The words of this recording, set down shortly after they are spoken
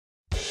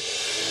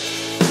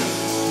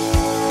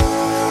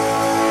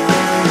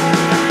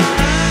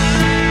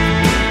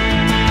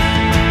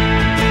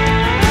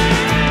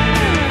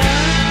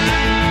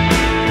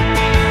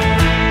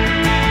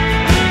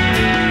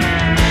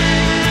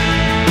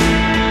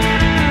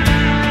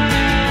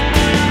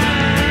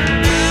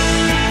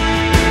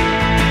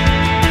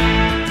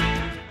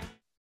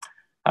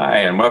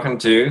welcome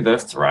to the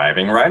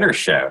Thriving Writers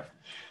Show.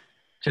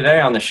 Today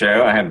on the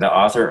show, I have the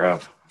author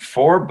of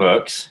 4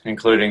 books,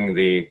 including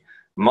the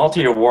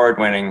multi-award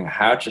winning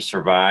How to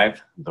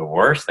Survive the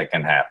Worst That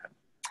Can Happen.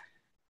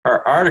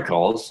 Her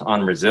articles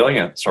on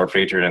resilience are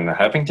featured in the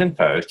Huffington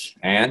Post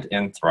and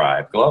in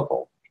Thrive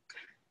Global.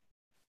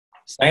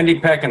 Sandy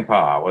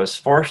Peckinpah was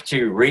forced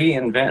to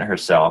reinvent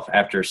herself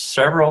after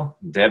several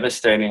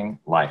devastating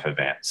life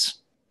events.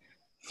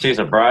 She's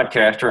a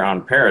broadcaster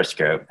on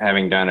Periscope,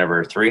 having done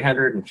over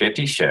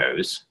 350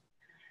 shows,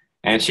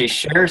 and she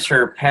shares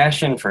her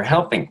passion for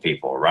helping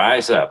people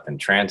rise up and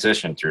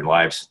transition through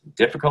life's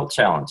difficult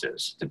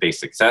challenges to be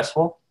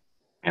successful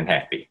and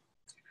happy.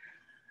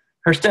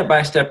 Her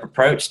step-by-step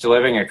approach to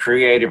living a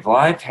creative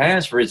life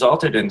has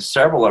resulted in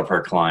several of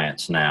her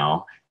clients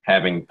now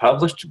having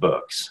published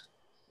books,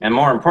 and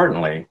more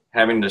importantly,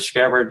 having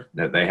discovered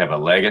that they have a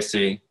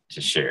legacy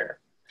to share.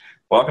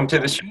 Welcome to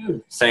the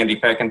show, Sandy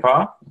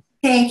Peckinpah.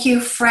 Thank you,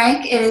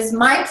 Frank. It is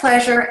my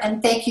pleasure,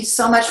 and thank you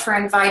so much for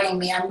inviting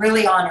me. I'm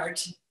really honored.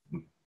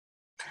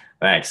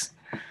 Thanks.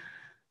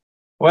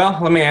 Well,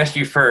 let me ask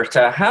you first,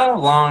 how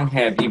long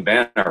have you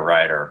been a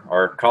writer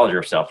or called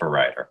yourself a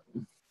writer?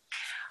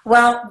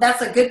 Well,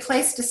 that's a good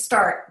place to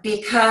start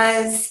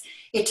because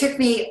it took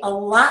me a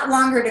lot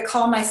longer to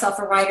call myself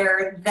a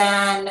writer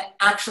than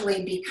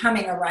actually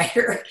becoming a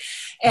writer.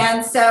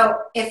 And so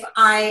if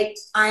I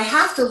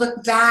have to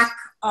look back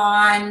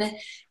on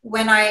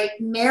when I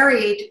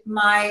married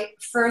my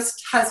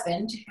first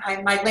husband,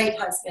 my late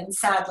husband,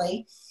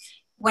 sadly,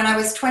 when I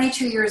was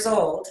 22 years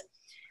old.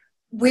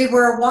 We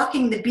were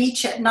walking the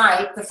beach at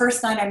night, the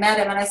first night I met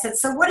him, and I said,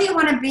 "So what do you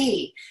want to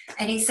be?"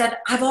 And he said,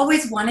 "I've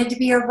always wanted to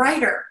be a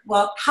writer."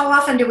 Well, how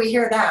often do we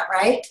hear that,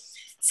 right?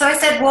 So I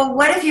said, "Well,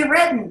 what have you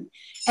written?"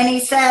 And he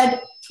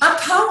said, "A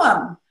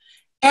poem."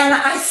 And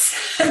I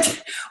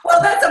said,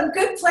 "Well, that's a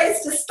good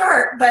place to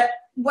start, but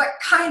what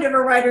kind of a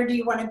writer do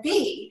you want to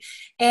be?"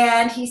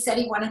 And he said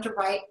he wanted to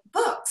write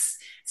books.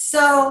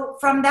 So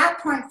from that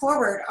point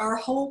forward, our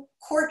whole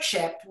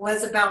courtship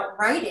was about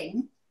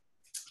writing.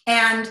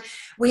 And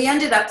we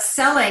ended up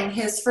selling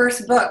his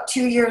first book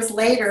 2 years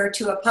later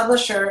to a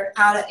publisher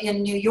out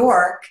in New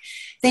York,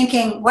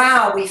 thinking,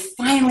 wow, we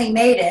finally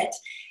made it.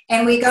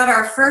 And we got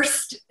our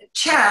first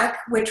check,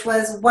 which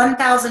was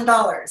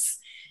 $1,000.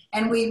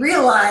 And we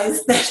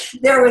realized that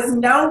there was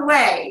no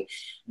way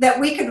that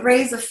we could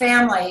raise a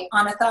family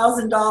on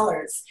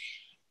 $1,000.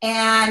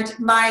 And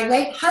my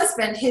late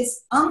husband,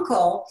 his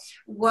uncle,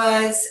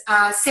 was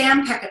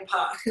Sam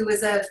Peckinpah, who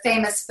was a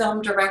famous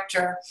film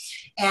director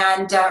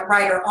and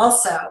writer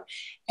also.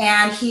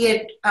 And he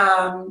had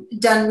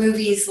done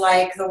movies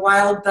like The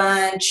Wild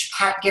Bunch,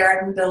 Pat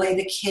Garrett and Billy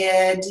the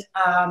Kid,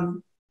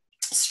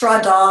 Straw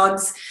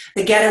Dogs,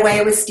 The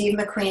Getaway with Steve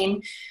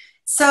McQueen.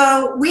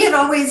 So we had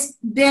always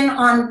been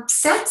on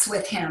sets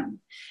with him.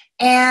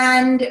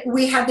 And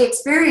we had the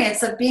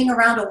experience of being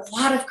around a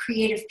lot of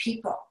creative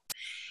people.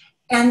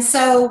 And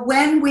so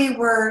when we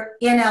were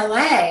in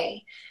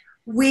LA,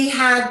 we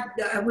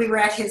were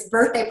at his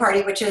birthday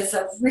party, which is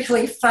a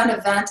really fun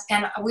event,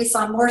 and we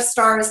saw more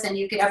stars than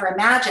you could ever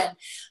imagine.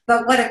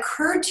 But what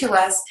occurred to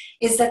us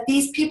is that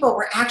these people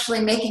were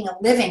actually making a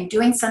living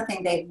doing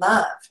something they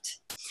loved.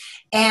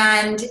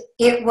 And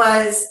it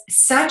was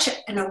such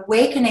an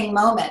awakening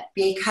moment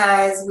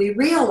because we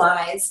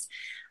realized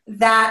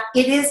that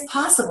it is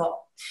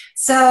possible.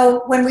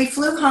 So when we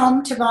flew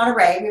home to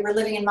Monterey, we were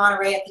living in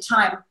Monterey at the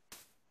time,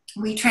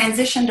 we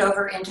transitioned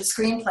over into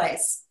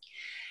screenplays.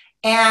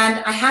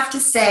 And I have to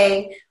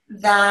say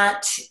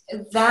that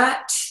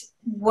that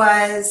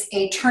was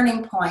a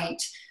turning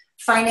point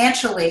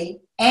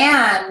financially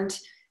and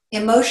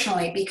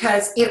emotionally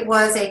because it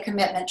was a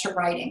commitment to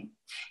writing.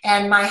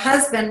 And my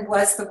husband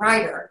was the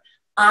writer.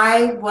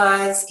 I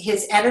was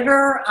his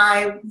editor.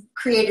 I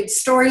created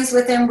stories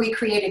with him. We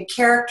created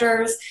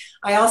characters.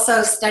 I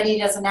also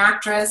studied as an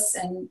actress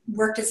and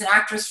worked as an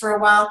actress for a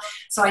while.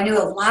 So I knew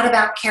a lot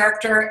about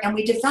character, and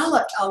we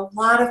developed a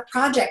lot of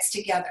projects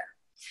together.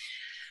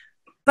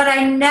 But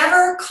I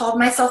never called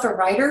myself a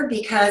writer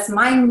because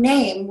my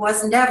name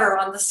was never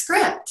on the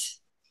script.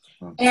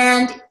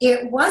 And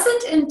it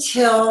wasn't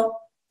until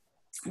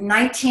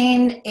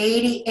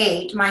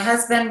 1988, my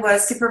husband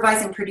was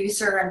supervising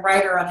producer and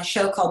writer on a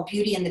show called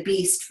Beauty and the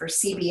Beast for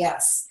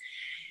CBS.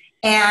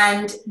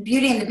 And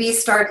Beauty and the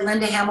Beast starred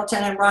Linda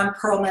Hamilton and Ron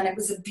Perlman. It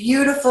was a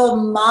beautiful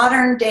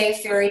modern day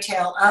fairy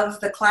tale of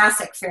the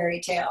classic fairy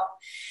tale.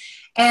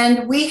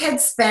 And we had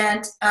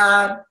spent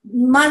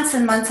months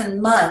and months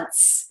and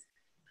months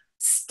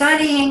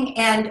studying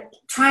and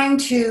trying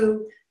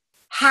to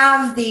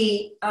have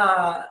the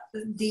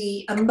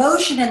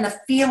emotion and the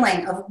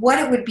feeling of what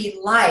it would be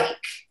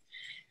like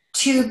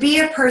to be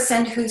a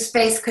person whose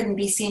face couldn't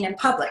be seen in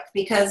public,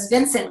 because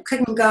Vincent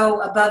couldn't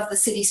go above the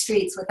city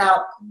streets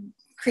without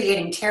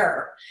creating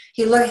terror.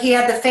 He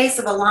had the face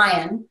of a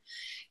lion,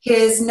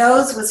 his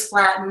nose was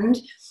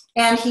flattened,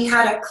 and he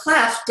had a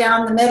cleft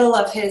down the middle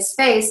of his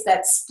face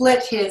that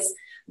split his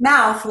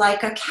mouth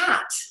like a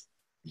cat.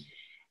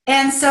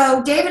 And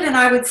so David and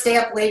I would stay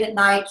up late at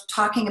night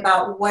talking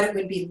about what it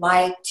would be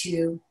like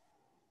to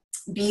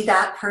be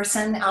that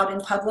person out in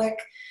public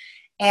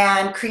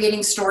and creating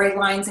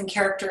storylines and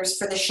characters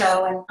for the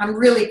show. And I'm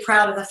really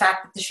proud of the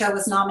fact that the show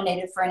was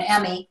nominated for an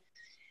Emmy.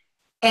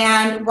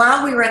 And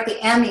while we were at the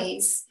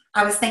Emmys,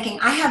 I was thinking,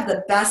 I have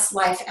the best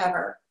life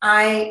ever.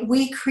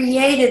 We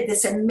created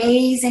this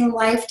amazing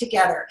life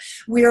together.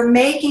 We are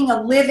making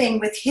a living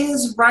with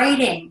his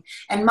writing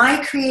and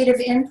my creative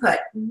input.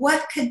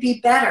 What could be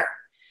better?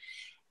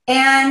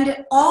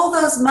 And all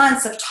those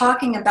months of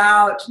talking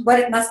about what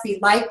it must be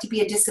like to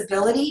be a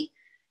disability,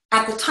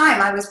 at the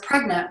time I was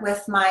pregnant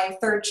with my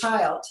third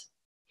child.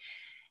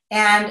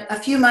 And a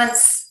few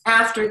months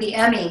after the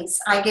Emmys,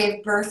 I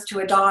gave birth to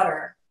a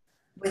daughter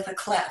with a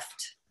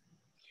cleft.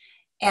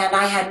 And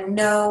I had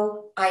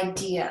no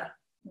idea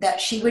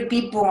that she would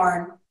be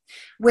born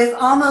with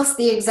almost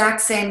the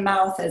exact same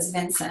mouth as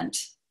Vincent.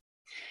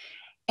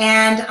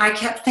 And I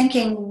kept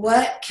thinking,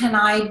 what can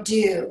I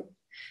do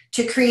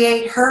to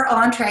create her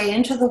entree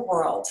into the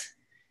world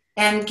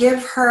and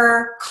give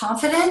her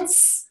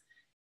confidence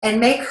and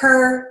make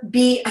her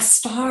be a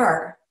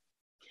star,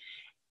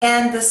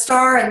 and the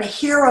star and the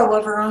hero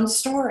of her own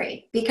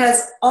story?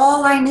 Because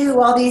all I knew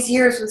all these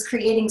years was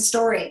creating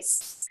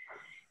stories.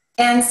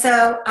 And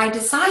so I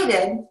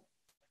decided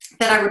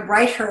that I would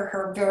write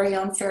her very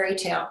own fairy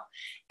tale.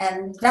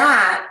 And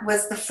that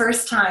was the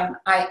first time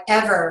I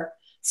ever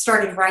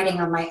started writing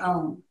on my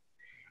own.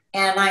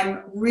 And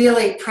I'm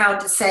really proud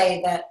to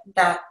say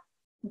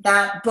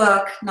that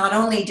book, not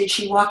only did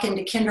she walk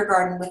into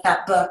kindergarten with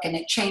that book and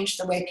it changed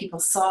the way people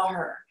saw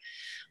her,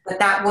 but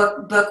that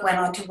book went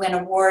on to win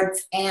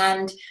awards,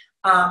 and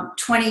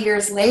 20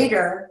 years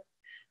later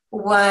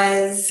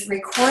was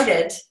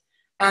recorded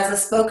as a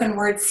spoken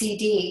word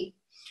CD.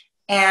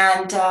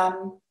 And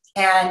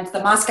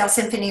the Moscow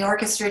Symphony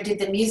Orchestra did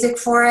the music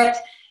for it,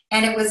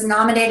 and it was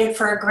nominated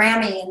for a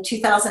Grammy in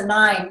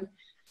 2009.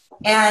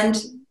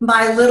 And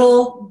my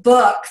little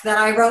book that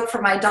I wrote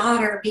for my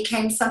daughter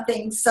became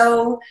something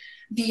so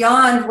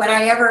beyond what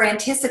I ever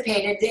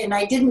anticipated. And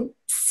I didn't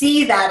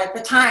see that at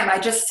the time. I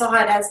just saw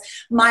it as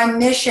my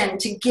mission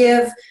to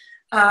give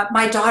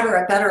my daughter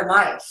a better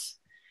life.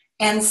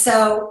 And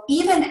so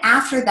even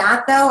after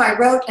that, though, I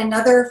wrote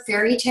another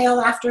fairy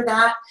tale after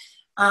that,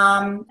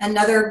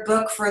 another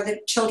book for the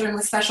children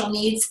with special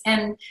needs.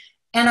 And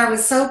I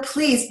was so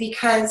pleased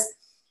because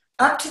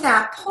up to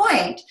that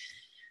point,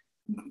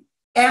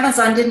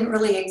 Amazon didn't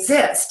really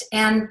exist,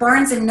 and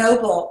Barnes and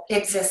Noble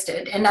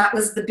existed, and that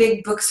was the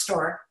big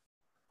bookstore.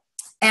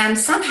 And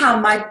somehow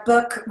my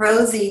book,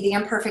 Rosie, the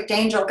Imperfect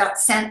Angel,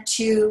 got sent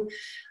to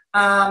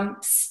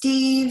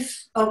Steve,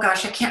 oh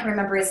gosh, I can't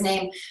remember his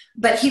name,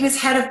 but he was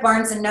head of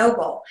Barnes and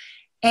Noble.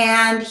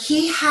 And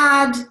he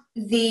had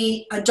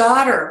a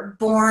daughter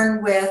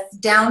born with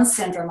Down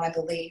syndrome, I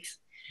believe.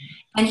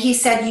 And he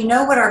said, you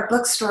know what our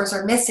bookstores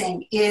are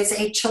missing is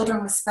a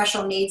children with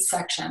special needs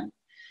section.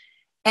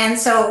 And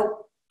so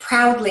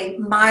proudly,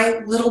 my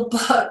little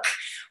book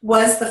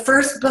was the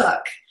first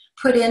book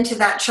put into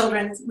that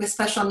children with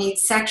special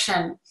needs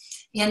section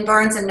in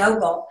Barnes and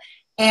Noble.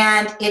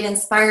 And it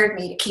inspired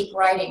me to keep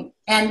writing.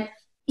 And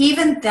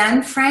even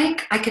then,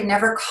 Frank, I could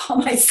never call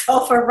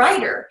myself a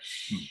writer.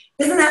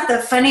 Isn't that the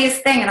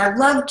funniest thing? And I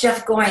love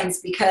Jeff Goins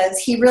because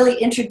he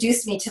really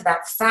introduced me to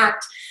that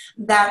fact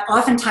that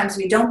oftentimes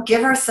we don't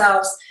give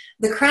ourselves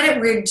the credit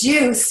we're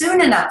due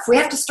soon enough. We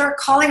have to start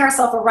calling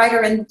ourselves a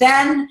writer and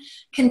then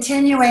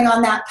continuing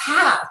on that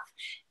path.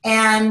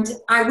 And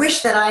I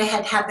wish that I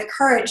had had the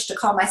courage to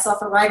call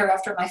myself a writer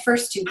after my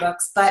first two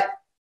books, but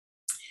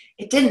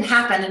it didn't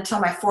happen until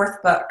my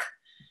fourth book.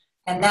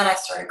 And then I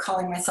started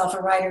calling myself a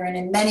writer. And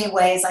in many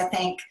ways, I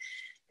think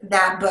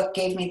that book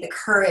gave me the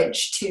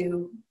courage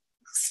to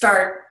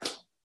start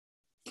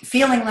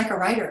feeling like a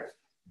writer.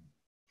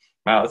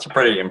 Wow, that's a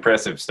pretty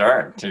impressive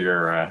start to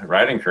your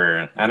writing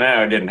career. I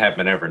know it didn't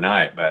happen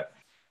overnight, but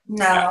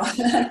no,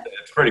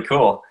 it's pretty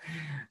cool,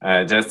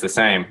 just the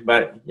same.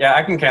 But yeah,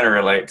 I can kind of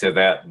relate to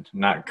that,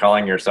 not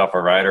calling yourself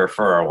a writer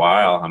for a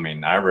while. I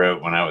mean, I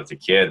wrote when I was a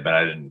kid, but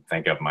I didn't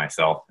think of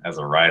myself as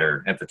a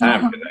writer at the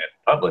time because I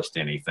hadn't published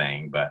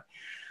anything. But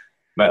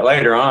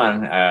later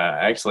on,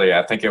 actually,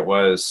 I think it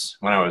was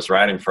when I was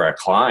writing for a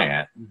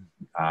client,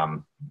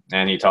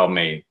 and he told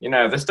me, you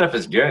know, this stuff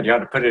is good. You ought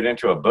to put it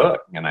into a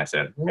book. And I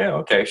said, yeah,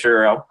 okay,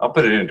 sure. I'll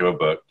put it into a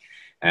book.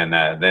 And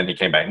then he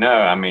came back, no,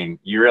 I mean,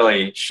 you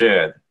really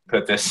should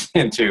put this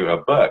into a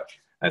book.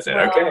 I said,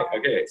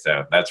 okay.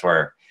 So that's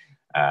where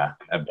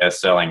a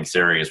best-selling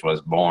series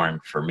was born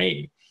for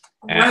me.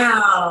 And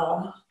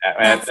wow.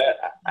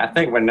 I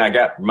think when I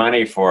got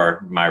money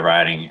for my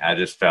writing, I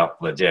just felt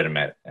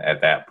legitimate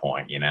at that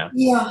point, you know?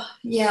 Yeah.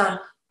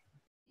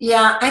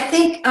 I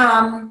think,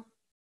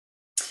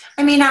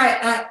 I mean,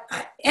 I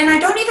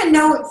don't even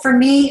know for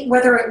me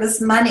whether it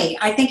was money.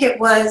 I think it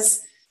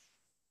was,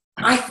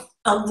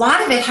 a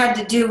lot of it had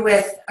to do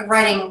with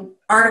writing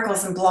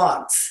articles and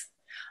blogs.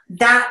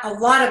 A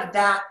lot of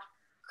that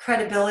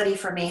credibility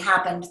for me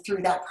happened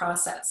through that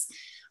process.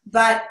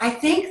 But I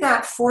think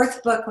that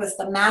fourth book was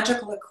the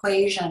magical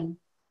equation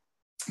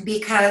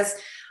because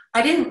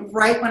I didn't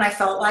write when I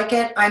felt like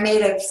it. I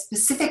made a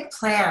specific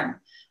plan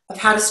of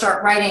how to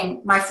start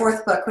writing my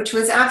fourth book, which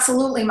was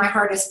absolutely my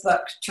hardest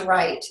book to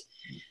write.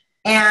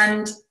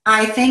 And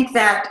I think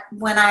that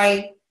when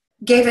I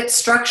gave it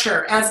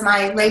structure, as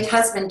my late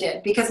husband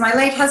did, because my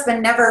late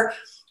husband never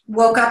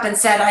woke up and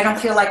said, I don't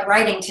feel like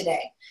writing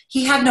today.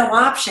 He had no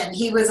option.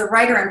 He was a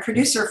writer and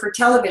producer for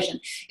television.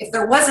 If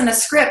there wasn't a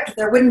script,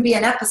 there wouldn't be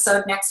an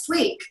episode next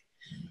week.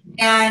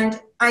 And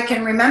I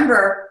can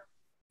remember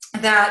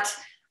that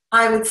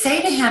I would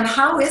say to him,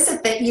 how is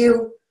it that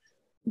you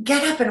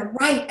get up and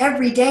write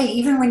every day,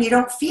 even when you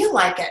don't feel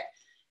like it?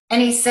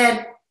 And he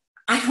said,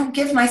 I don't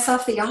give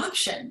myself the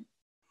option.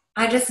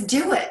 I just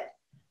do it.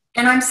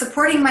 And I'm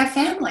supporting my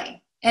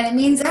family. And it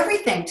means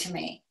everything to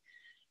me.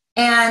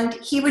 And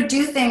he would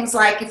do things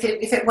like, if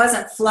it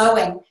wasn't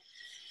flowing,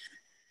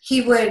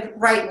 he would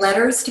write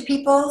letters to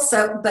people,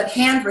 but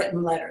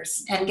handwritten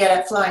letters, and get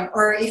it flowing.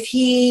 Or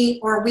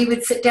we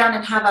would sit down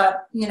and have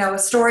a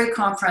story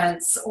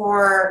conference,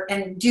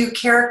 and do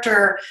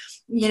character.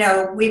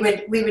 We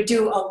would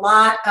do a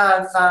lot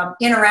of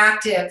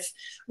interactive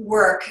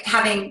work,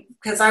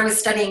 because I was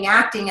studying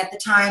acting at the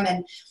time,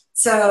 and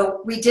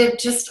so we did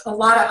just a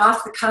lot of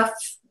off the cuff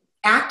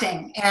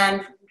acting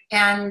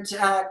and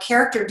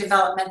character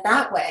development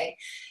that way,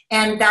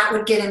 and that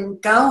would get him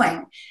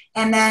going.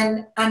 And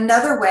then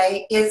another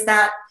way is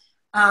that,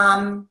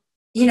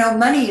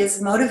 money is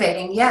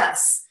motivating,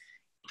 yes,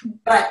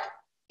 but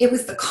it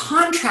was the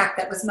contract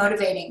that was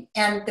motivating,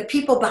 and the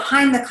people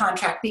behind the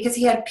contract, because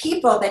he had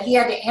people that he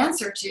had to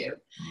answer to.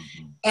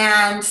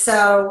 And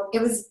so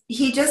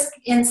he just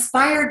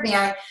inspired me.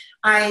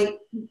 I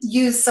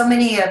used so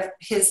many of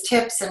his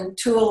tips and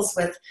tools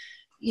with,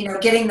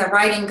 getting the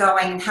writing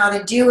going and how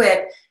to do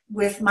it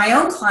with my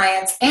own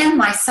clients and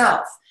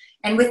myself.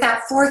 And with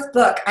that fourth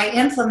book, I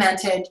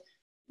implemented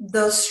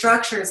those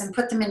structures and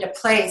put them into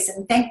place.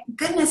 And thank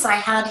goodness I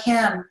had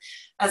him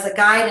as a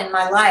guide in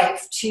my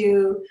life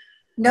to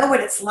know what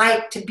it's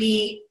like to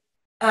be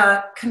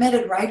a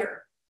committed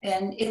writer.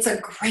 And it's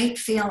a great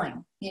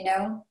feeling,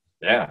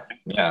 Yeah.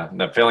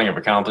 The feeling of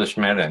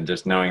accomplishment, and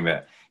just knowing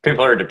that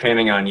people are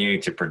depending on you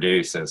to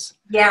produce is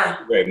a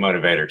great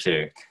motivator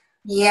too.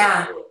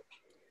 Yeah.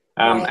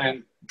 Right.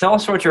 And tell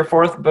us what your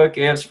fourth book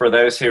is for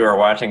those who are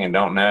watching and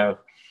don't know.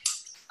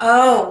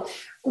 Oh,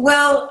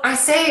 well, I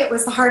say it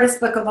was the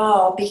hardest book of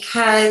all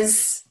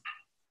because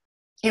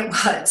it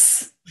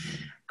was.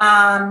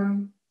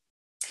 In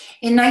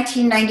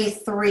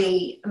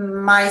 1993,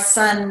 my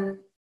son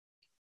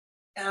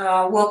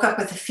woke up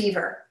with a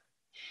fever,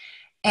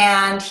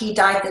 and he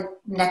died the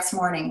next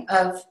morning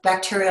of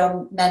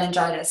bacterial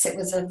meningitis. It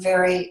was a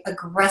very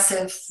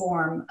aggressive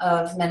form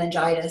of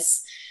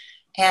meningitis,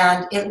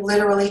 and it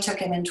literally took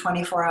him in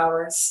 24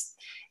 hours.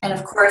 And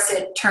of course,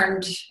 it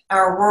turned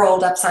our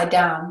world upside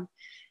down.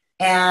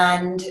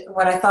 And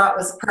what I thought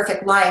was a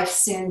perfect life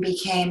soon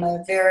became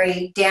a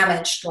very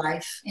damaged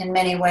life in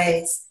many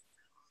ways.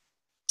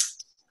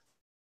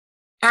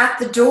 At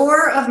the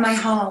door of my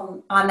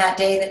home on that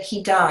day that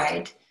he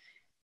died,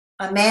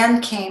 a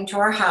man came to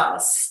our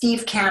house,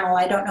 Steve Cannell.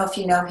 I don't know if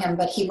you know him,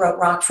 but he wrote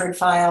Rockford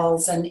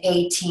Files and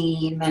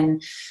A-Team,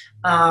 and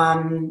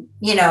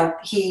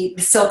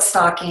Silk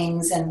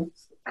Stockings, and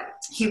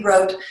he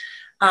wrote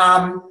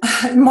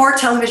more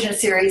television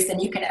series than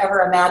you can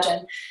ever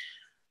imagine.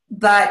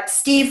 But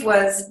Steve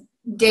was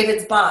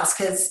David's boss,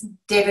 because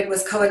David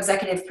was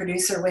co-executive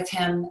producer with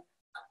him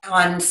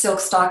on Silk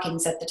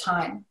Stockings at the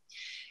time.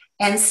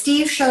 And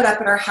Steve showed up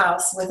at our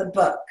house with a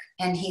book,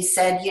 and he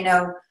said,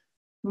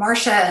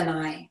 Marcia and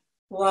I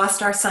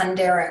lost our son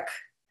Derek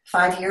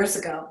 5 years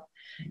ago,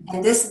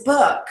 and this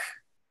book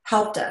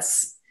helped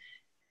us.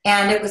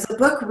 And it was a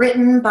book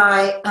written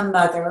by a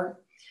mother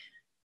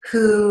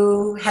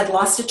who had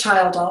lost a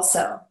child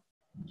also.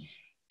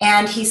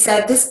 And he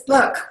said, this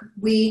book,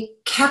 we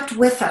kept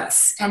with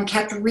us and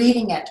kept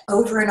reading it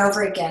over and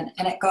over again,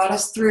 and it got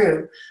us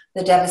through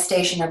the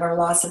devastation of our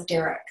loss of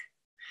Derek.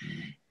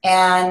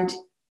 And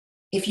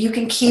if you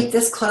can keep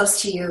this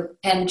close to you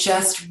and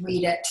just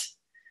read it,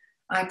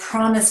 I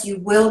promise you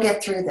will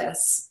get through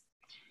this.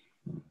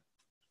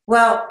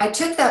 Well, I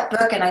took that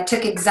book and I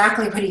took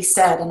exactly what he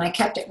said, and I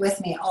kept it with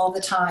me all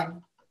the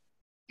time.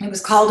 It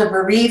was called A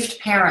Bereaved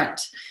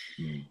Parent.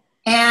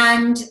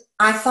 And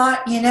I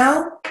thought,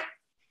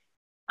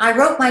 I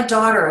wrote my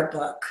daughter a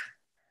book.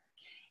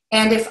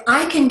 And if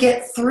I can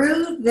get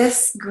through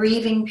this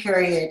grieving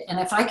period, and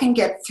if I can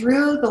get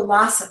through the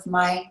loss of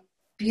my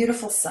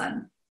beautiful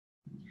son,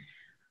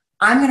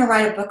 I'm going to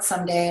write a book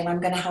someday, and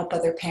I'm going to help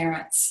other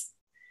parents.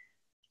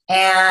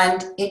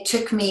 And it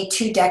took me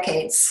 2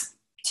 decades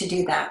to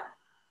do that.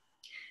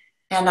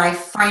 And I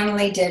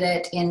finally did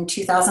it in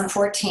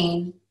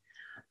 2014.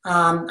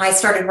 I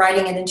started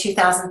writing it in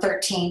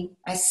 2013.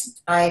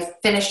 I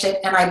finished it,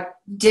 and I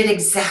did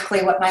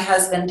exactly what my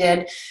husband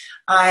did.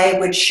 I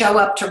would show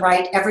up to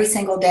write every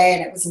single day,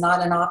 and it was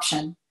not an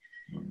option.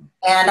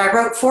 And I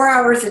wrote 4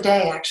 hours a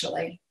day,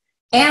 actually.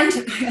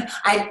 And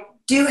I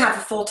do have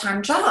a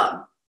full-time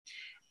job.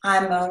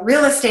 I'm a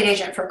real estate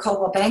agent for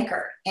Coldwell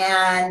Banker,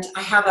 and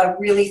I have a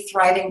really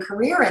thriving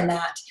career in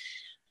that.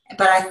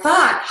 But I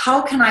thought,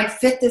 how can I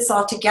fit this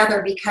all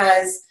together?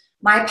 Because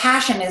my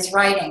passion is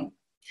writing.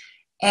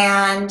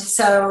 And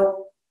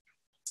so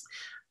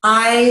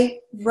I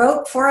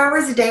wrote 4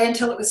 hours a day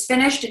until it was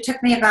finished. It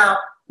took me about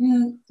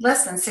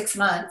less than 6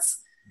 months.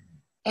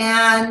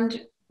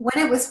 And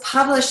when it was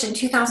published in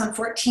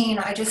 2014,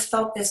 I just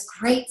felt this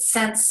great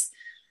sense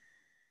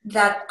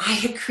that I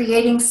had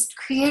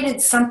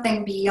created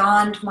something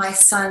beyond my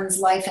son's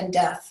life and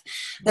death,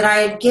 that I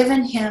had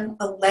given him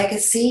a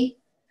legacy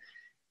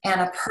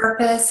and a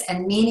purpose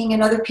and meaning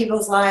in other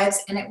people's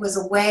lives. And it was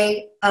a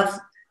way of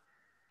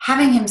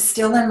having him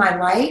still in my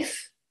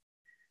life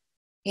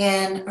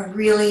in a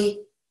really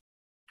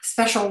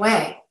special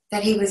way,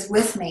 that he was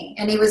with me.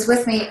 And he was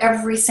with me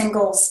every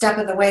single step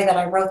of the way that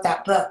I wrote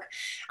that book.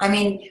 I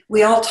mean,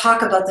 we all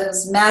talk about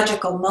those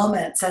magical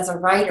moments as a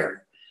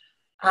writer.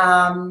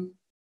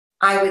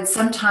 I would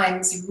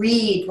sometimes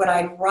read what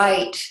I'd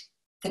write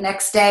the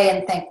next day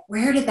and think,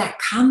 where did that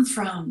come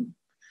from?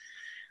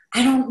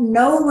 I don't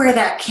know where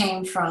that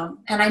came from.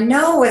 And I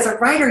know as a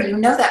writer, you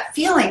know that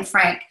feeling,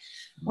 Frank,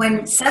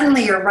 when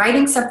suddenly you're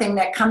writing something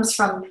that comes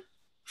from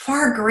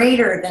far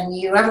greater than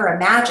you ever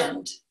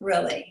imagined,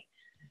 really.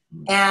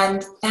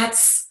 And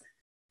that's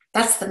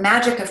the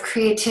magic of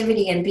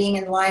creativity and being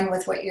in line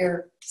with what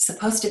you're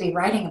supposed to be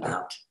writing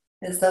about,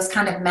 is those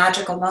kind of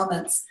magical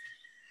moments.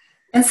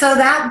 And so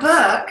that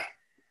book,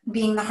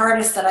 being the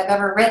hardest that I've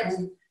ever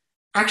written,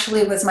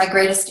 actually was my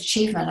greatest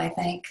achievement, I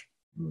think,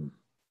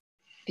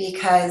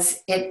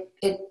 because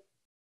it's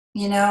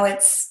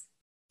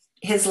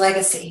his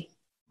legacy.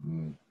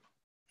 And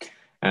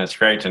it's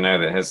great to know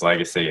that his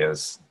legacy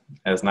is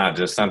not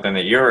just something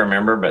that you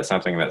remember, but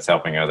something that's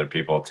helping other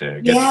people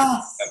to get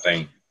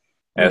something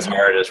as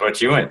hard as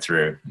what you went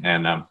through.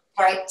 And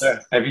right. So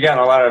have you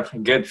gotten a lot of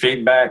good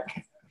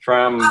feedback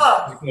from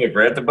people who've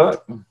read the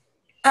book?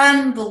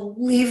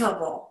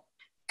 Unbelievable.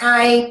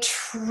 I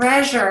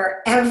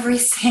treasure every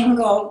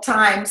single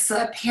time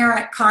a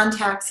parent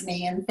contacts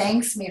me and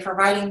thanks me for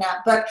writing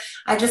that book.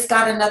 I just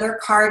got another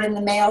card in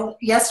the mail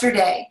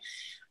yesterday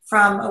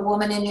from a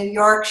woman in New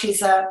York.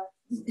 She's a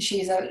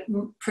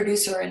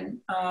producer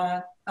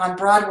on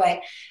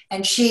Broadway,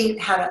 and she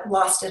had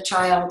lost a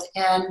child,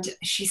 and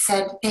she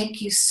said, thank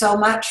you so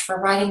much for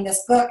writing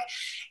this book.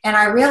 And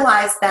I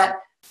realized that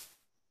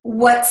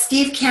what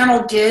Steve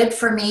Cannell did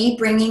for me,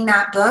 bringing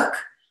that book,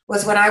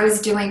 was what I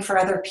was doing for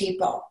other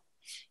people.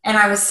 And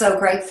I was so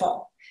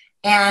grateful.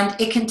 And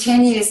it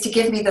continues to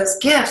give me those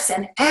gifts.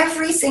 And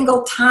every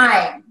single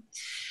time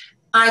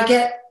I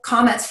get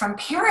comments from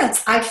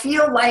parents, I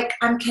feel like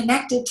I'm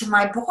connected to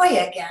my boy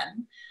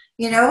again.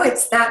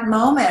 It's that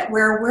moment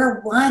where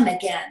we're one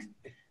again.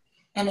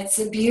 And it's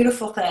a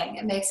beautiful thing.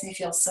 It makes me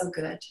feel so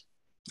good.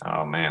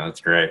 Oh, man, that's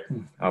great.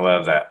 I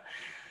love that.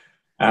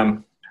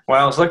 Well,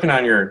 I was looking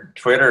on your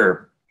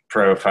Twitter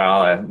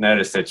profile. I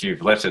noticed that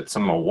you've listed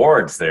some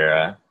awards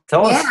there.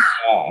 Tell us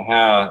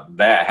how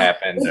that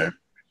happened.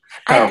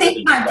 I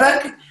think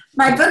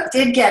my book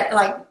did get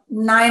like 8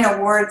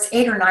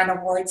 or 9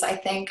 awards, I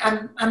think.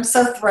 I'm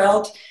so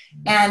thrilled.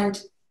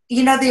 And,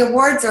 the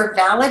awards are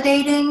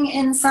validating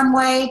in some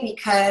way,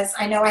 because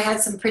I know I had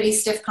some pretty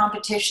stiff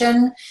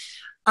competition.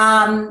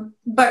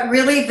 But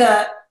really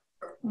the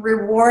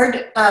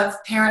reward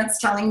of parents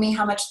telling me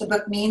how much the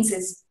book means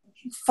is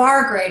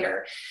far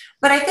greater.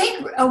 But I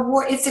think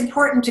it's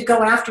important to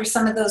go after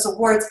some of those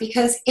awards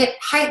because it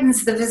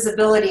heightens the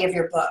visibility of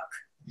your book.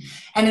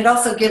 And it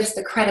also gives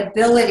the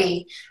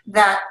credibility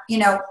that,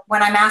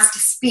 when I'm asked to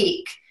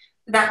speak,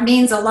 that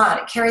means a lot.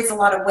 It carries a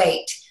lot of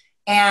weight.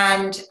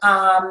 And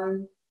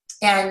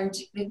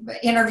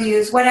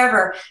interviews,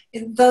 whatever,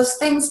 those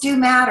things do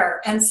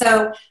matter. And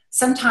so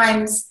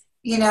sometimes,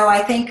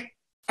 I think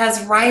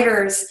as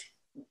writers,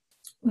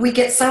 we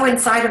get so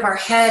inside of our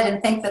head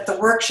and think that the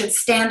work should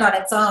stand on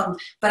its own.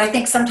 But I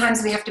think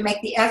sometimes we have to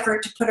make the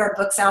effort to put our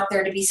books out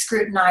there to be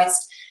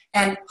scrutinized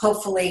and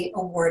hopefully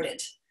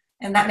awarded.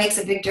 And that makes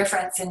a big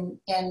difference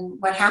in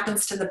what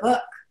happens to the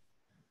book.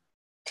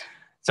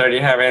 So do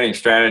you have any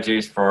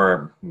strategies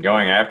for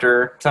going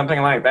after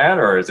something like that?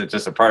 Or is it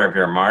just a part of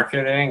your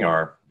marketing,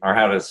 or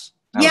how does...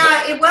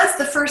 It was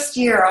the first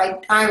year.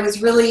 I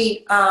was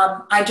really,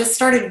 I just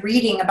started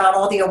reading about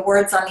all the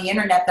awards on the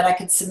internet that I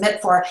could submit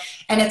for,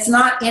 and it's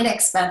not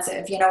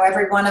inexpensive.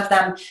 Every one of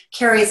them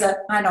carries a,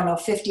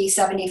 $50,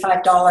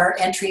 $75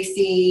 entry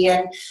fee,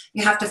 and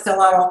you have to fill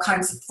out all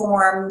kinds of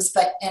forms,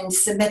 and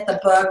submit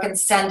the book and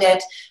send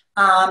it.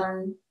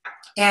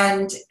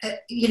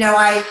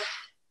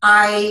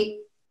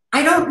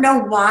 I don't know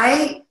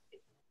why.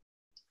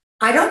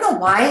 I don't know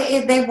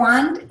why they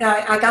won.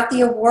 I got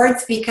the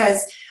awards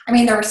because,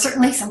 there was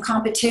certainly some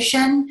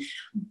competition.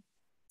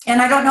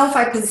 And I don't know if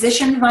I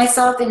positioned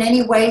myself in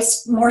any way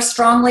more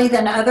strongly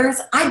than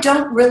others. I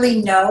don't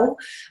really know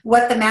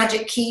what the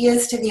magic key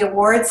is to the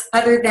awards,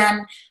 other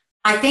than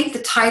I think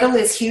the title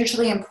is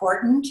hugely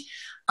important.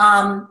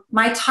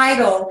 My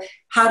title,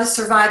 How to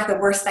Survive the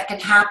Worst That Can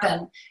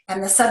Happen,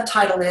 and the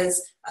subtitle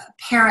is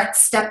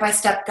Parent's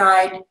Step-by-Step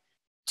Guide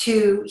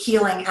to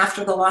Healing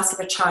After the Loss of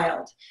a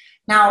Child.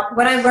 Now,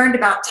 what I learned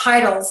about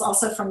titles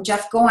also from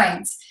Jeff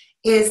Goins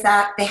is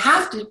that they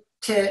have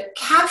to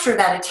capture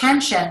that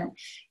attention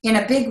in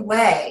a big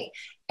way,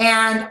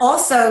 and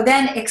also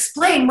then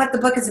explain what the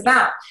book is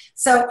about.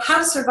 So How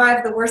to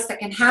Survive the Worst That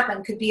Can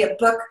Happen could be a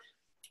book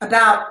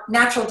about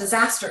natural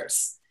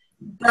disasters.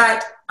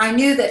 But I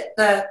knew that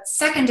the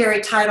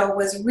secondary title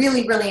was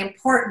really, really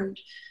important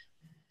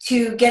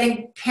to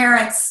getting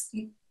parents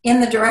in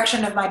the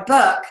direction of my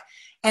book.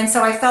 And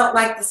so I felt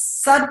like the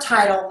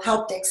subtitle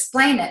helped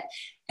explain it.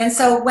 And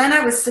so when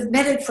I was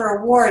submitted for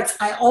awards,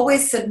 I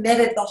always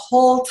submitted the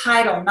whole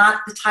title,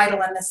 not the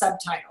title and the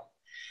subtitle.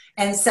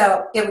 And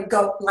so it would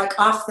go like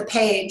off the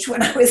page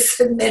when I was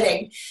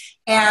submitting.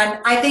 And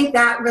I think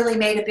that really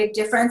made a big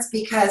difference,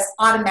 because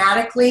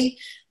automatically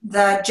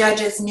the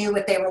judges knew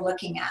what they were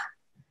looking at.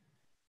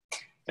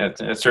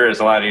 It sure is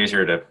a lot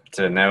easier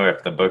to know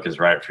if the book is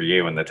right for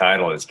you when the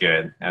title is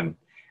good. And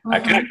I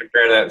kind of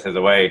compare that to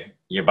the way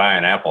you buy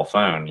an Apple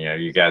phone. You know,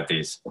 you got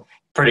these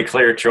pretty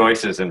clear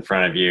choices in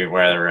front of you,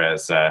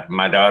 whereas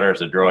my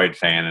daughter's a Droid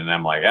fan, and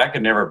I'm like, I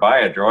could never buy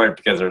a Droid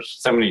because there's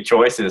so many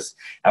choices.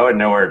 I wouldn't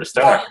know where to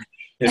start.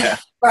 Yeah.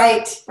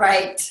 Right.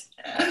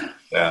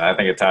 I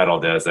think a title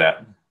does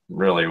that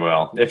really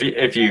well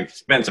if you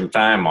spend some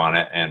time on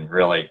it and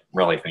really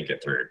think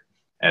it through.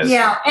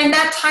 Yeah, and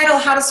that title,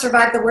 How to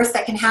Survive the Worst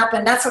That Can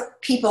Happen, that's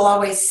what people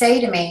always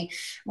say to me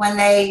when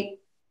they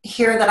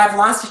hear that I've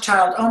lost a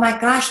child. Oh my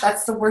gosh,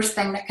 that's the worst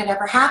thing that could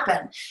ever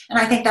happen. And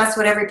I think that's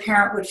what every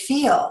parent would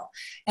feel.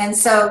 And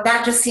so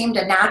that just seemed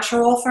a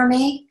natural for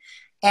me,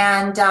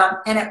 and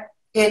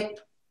it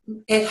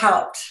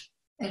helped.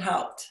 It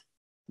helped.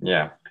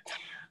 Yeah.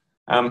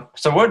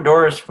 So what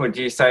doors would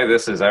you say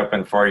this has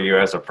opened for you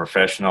as a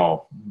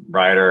professional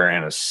writer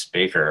and a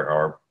speaker,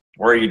 or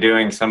were you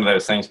doing some of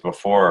those things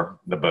before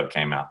the book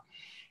came out?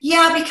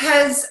 Yeah,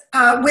 because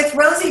with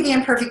Rosie the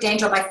Imperfect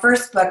Angel, my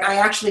first book, I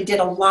actually did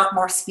a lot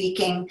more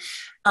speaking.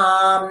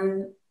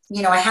 I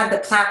had the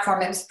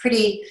platform. It was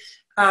pretty,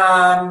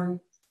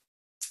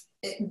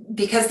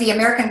 because the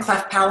American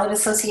Cleft Palate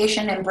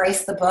Association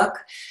embraced the book.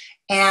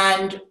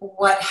 And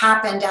what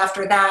happened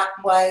after that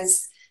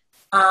was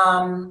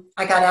I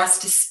got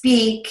asked to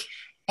speak,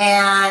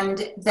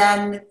 and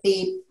then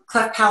the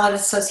Cleft Palate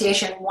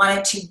Association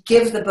wanted to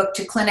give the book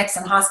to clinics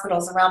and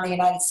hospitals around the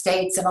United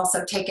States, and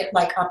also take it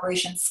like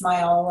Operation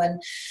Smile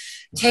and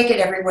take it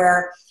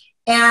everywhere.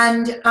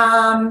 And,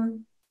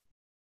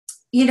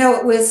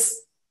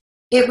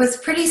 it was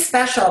pretty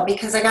special,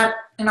 because I got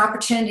an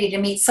opportunity to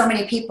meet so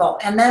many people.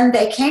 And then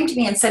they came to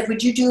me and said,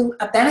 would you do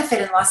a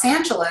benefit in Los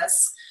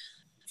Angeles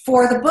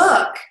for the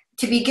book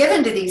to be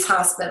given to these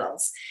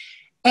hospitals?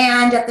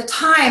 And at the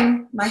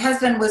time, my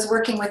husband was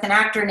working with an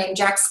actor named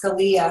Jack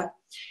Scalia,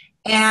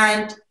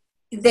 and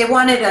they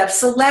wanted a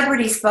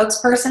celebrity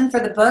spokesperson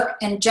for the book.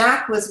 And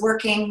Jack was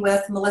working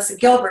with Melissa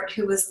Gilbert,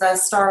 who was the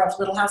star of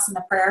Little House on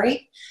the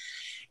Prairie.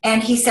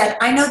 And he said,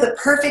 I know the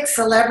perfect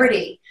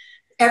celebrity.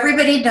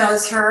 Everybody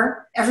knows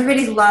her.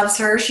 Everybody loves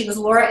her. She was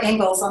Laura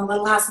Ingalls on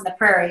Little House on the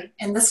Prairie.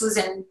 And this was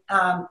in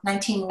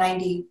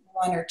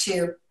 1991 or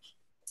 2.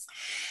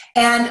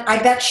 And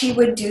I bet she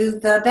would do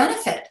the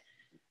benefit.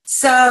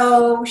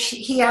 So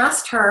he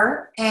asked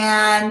her,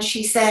 and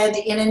she said,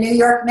 in a New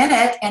York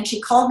minute, and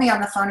she called me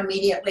on the phone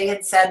immediately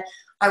and said,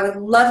 I would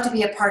love to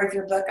be a part of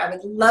your book. I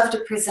would love to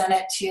present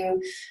it to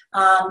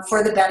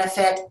for the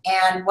benefit,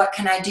 and what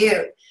can I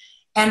do?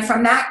 And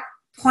from that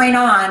point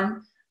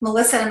on,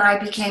 Melissa and I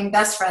became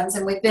best friends,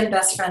 and we've been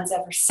best friends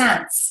ever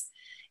since.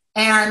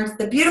 And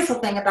the beautiful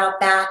thing about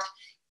that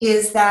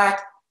is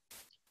that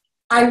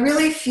I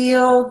really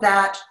feel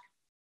that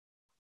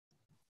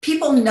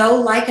people know,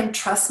 like, and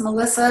trust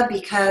Melissa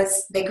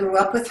because they grew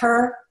up with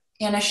her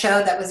in a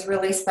show that was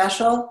really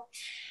special.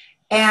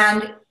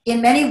 And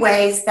in many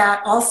ways,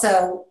 that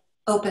also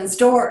opens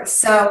doors.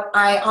 So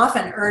I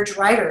often urge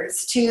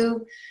writers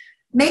to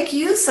make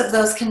use of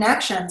those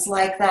connections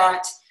like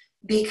that,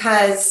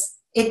 because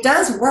it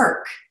does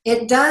work.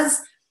 It's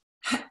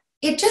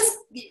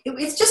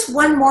just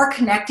one more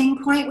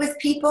connecting point with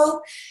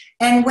people.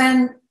 And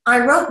when I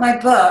wrote my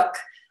book,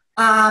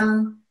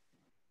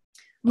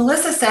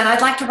 Melissa said,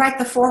 I'd like to write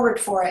the foreword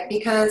for it,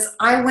 because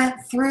I went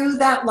through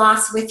that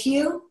loss with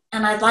you,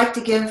 and I'd like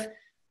to give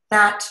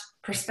that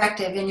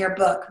perspective in your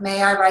book.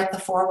 May I write the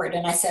foreword?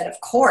 And I said, of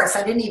course.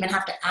 I didn't even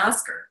have to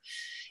ask her.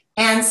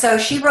 And so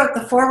she wrote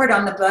the foreword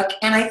on the book,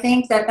 and I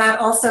think that that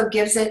also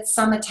gives it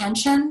some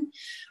attention,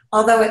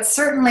 although it's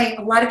certainly,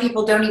 a lot of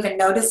people don't even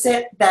notice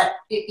it, that,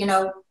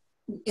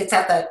 it's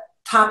at the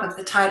top of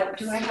the title.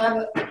 Do I have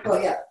it? Oh,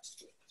 yeah.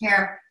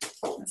 Here.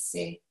 Let's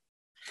see.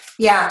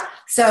 Yeah,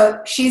 so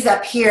she's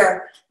up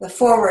here, the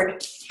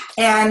forward.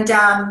 And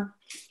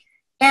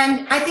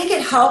I think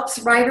it helps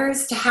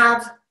writers to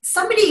have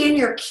somebody in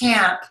your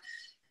camp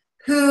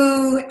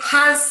who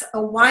has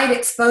a wide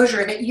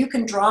exposure that you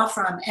can draw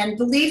from. And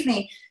believe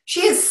me,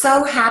 she is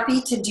so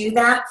happy to do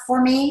that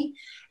for me.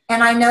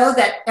 And I know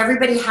that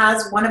everybody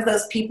has one of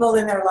those people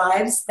in their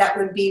lives that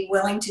would be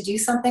willing to do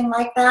something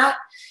like that.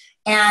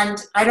 And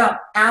I don't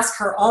ask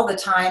her all the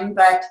time,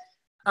 but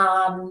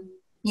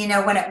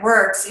when it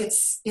works,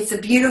 it's a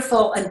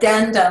beautiful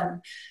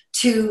addendum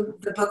to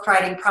the book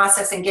writing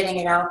process and getting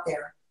it out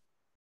there.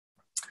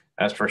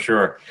 That's for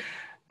sure.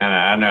 And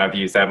I know I've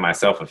used that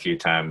myself a few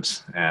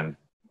times, and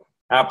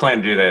I plan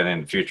to do that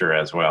in the future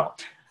as well.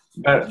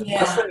 But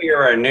let's say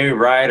you're a new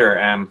writer.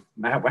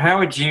 How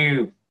would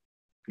you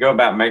go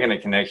about making a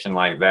connection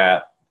like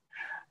that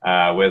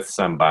with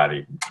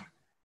somebody,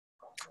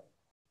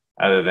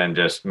 other than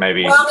just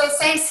maybe? Well, they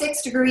say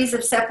 6 degrees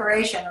of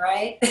separation,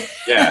 right?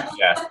 Yeah.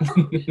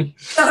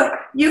 So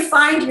you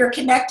find your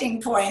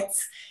connecting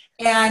points,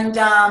 and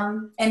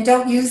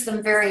don't use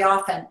them very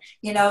often.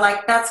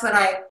 Like that's what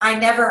I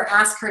never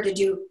ask her to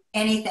do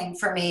anything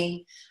for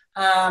me,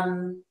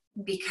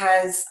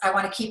 because I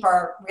want to keep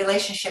our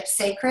relationship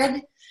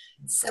sacred.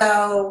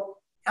 So,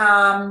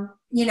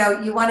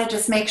 you want to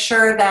just make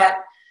sure that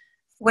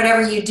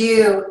whatever you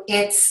do,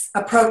 it's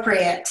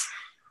appropriate.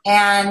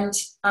 And,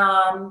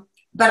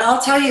 but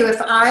I'll tell you,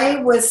 if I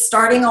was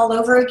starting all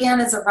over again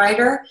as a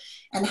writer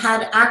and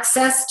had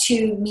access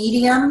to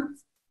medium.com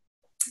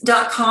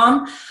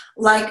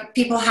like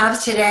people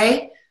have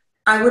today,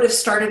 I would have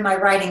started my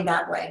writing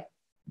that way,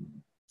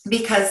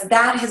 because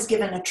that has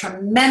given a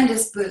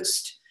tremendous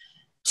boost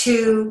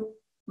to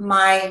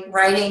my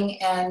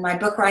writing and my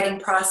book writing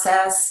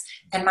process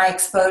and my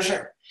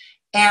exposure.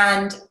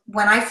 And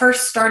when I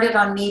first started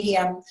on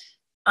Medium,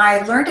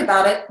 I learned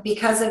about it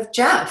because of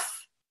Jeff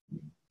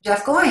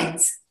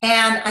Goins.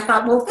 And I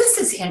thought, well, this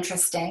is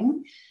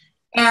interesting.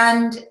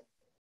 And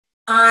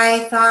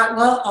I thought,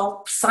 well,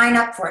 I'll sign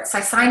up for it. So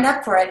I signed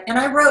up for it, and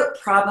I wrote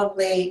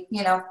probably,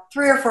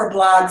 3 or 4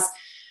 blogs.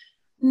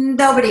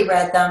 Nobody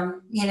read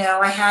them.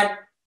 I had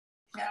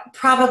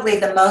probably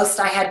the most,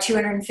 I had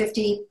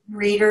 250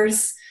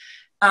 readers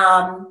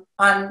on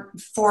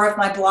 4 of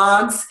my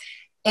blogs.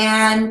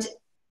 And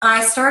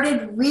I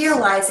started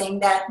realizing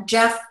that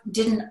Jeff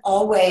didn't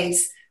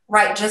always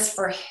write just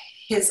for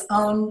his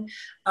own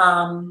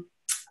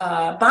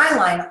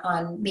byline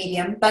on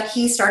Medium, but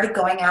he started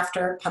going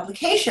after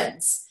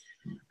publications.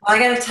 Well, I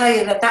got to tell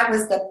you that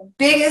was the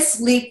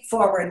biggest leap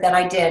forward that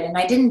I did. And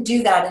I didn't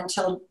do that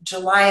until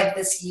July of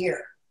this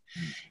year.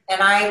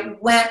 And I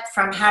went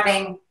from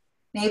having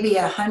maybe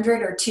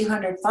 100 or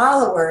 200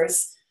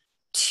 followers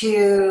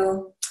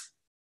to,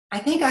 I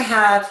think I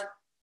have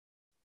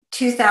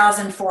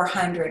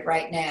 2,400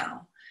 right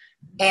now.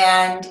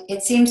 And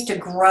it seems to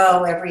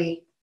grow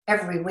every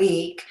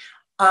week.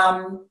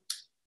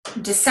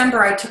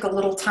 December, I took a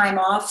little time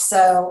off,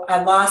 so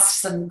I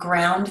lost some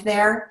ground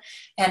there.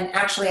 And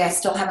actually, I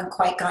still haven't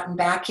quite gotten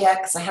back yet,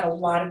 because I had a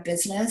lot of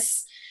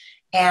business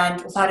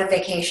and a lot of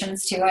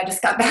vacations too. I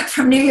just got back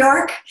from New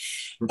York.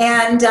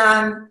 And,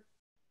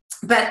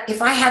 but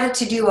if I had it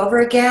to do over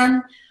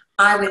again,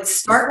 I would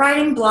start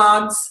writing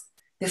blogs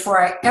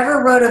before I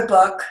ever wrote a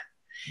book.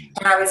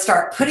 And I would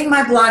start putting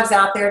my blogs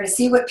out there to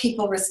see what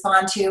people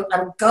respond to.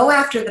 I would go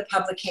after the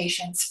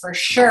publications for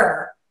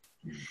sure.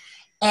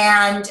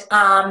 And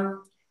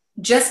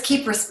just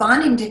keep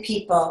responding to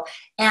people.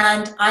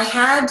 And I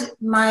had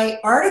my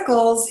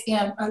articles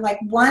like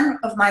one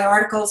of my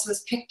articles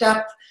was picked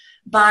up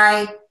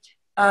by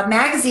a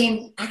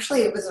magazine.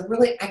 Actually, it was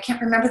I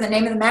can't remember the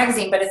name of the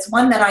magazine, but it's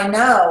one that I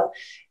know.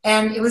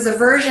 And it was a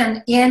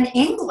version in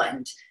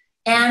England.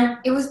 And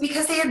it was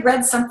because they had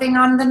read something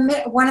on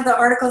one of the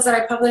articles that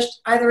I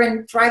published either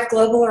in Thrive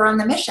Global or on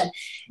The Mission.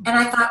 And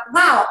I thought,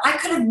 wow, I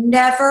could have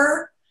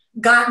never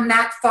gotten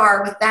that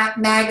far with that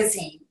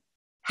magazine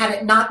had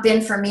it not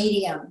been for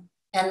Medium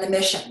and The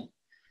Mission.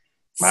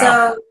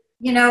 Wow.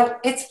 So,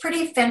 it's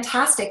pretty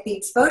fantastic, the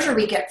exposure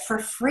we get for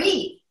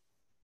free.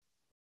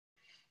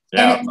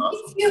 Yeah. And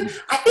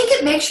I think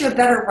it makes you a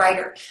better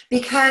writer,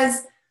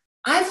 because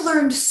I've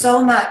learned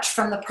so much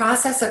from the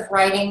process of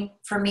writing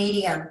for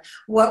Medium,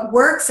 what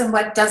works and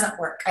what doesn't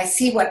work. I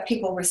see what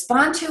people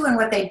respond to and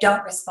what they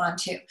don't respond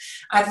to.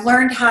 I've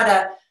learned how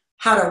to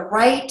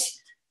write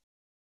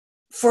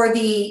for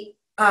the,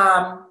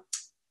 I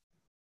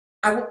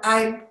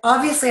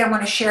obviously I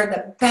want to share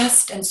the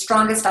best and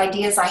strongest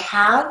ideas I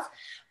have,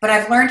 but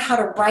I've learned how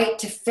to write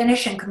to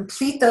finish and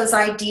complete those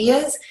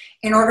ideas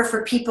in order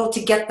for people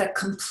to get the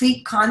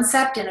complete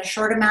concept in a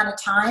short amount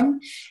of time.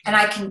 And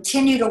I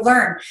continue to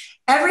learn.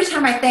 Every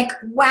time I think,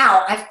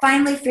 wow, I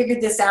finally figured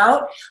this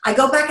out, I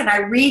go back and I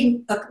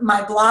read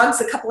my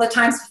blogs a couple of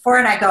times before,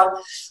 and I go,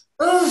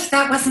 oh,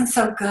 that wasn't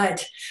so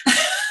good.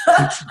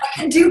 I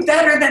can do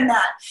better than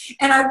that.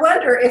 And I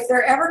wonder if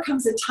there ever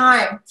comes a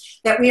time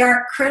that we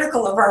aren't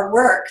critical of our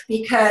work,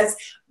 because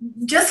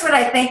just when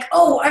I think,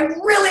 oh,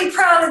 I'm really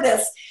proud of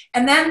this,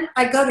 and then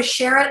I go to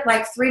share it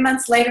like 3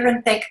 months later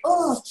and think,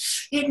 oh,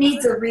 it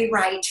needs a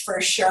rewrite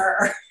for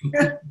sure.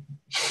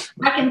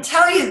 I can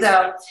tell you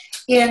though,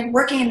 in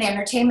working in the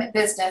entertainment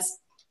business,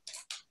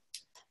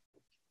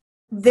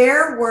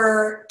 there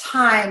were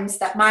times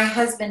that my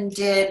husband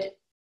did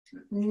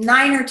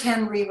 9 or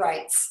 10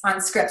 rewrites on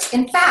scripts.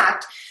 In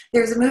fact,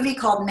 there's a movie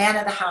called Man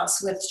of the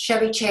House with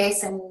Chevy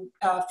Chase and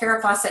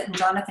Farrah Fawcett and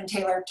Jonathan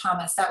Taylor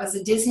Thomas. That was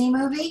a Disney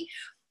movie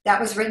that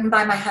was written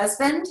by my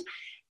husband,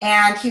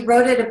 and he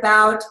wrote it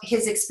about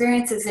his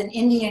experience as an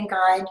Indian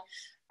guide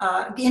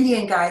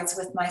Indian guides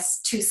with my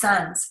two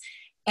sons.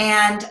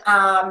 And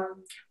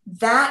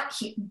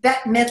Bette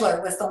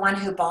Midler was the one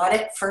who bought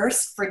it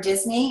first for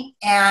Disney.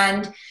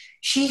 And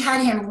she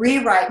had him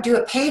do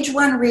a page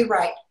 1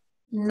 rewrite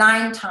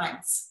 9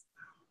 times.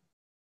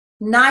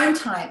 9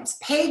 times,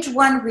 page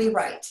 1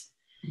 rewrite.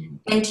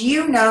 And do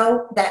you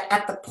know that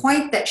at the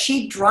point that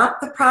she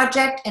dropped the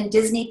project and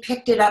Disney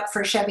picked it up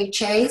for Chevy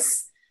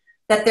Chase,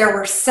 that there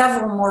were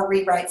several more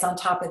rewrites on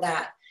top of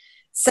that.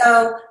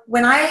 So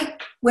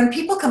when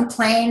people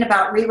complain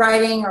about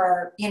rewriting,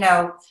 or, you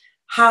know,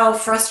 how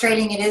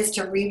frustrating it is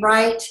to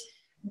rewrite,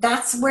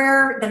 that's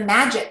where the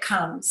magic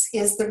comes,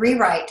 is the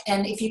rewrite.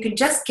 And if you could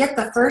just get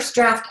the first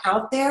draft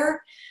out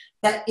there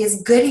that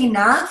is good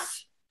enough,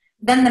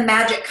 then the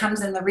magic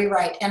comes in the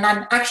rewrite. And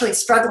I'm actually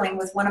struggling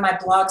with one of my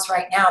blogs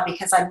right now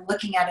because I'm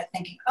looking at it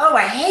thinking, oh,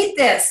 I hate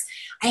this.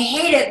 I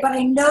hate it, but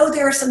I know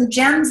there are some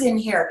gems in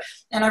here.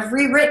 And I've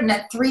rewritten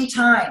it 3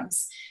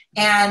 times.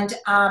 And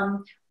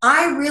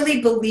I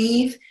really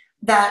believe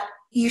that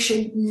you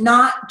should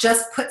not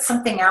just put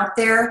something out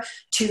there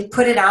to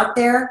put it out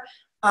there.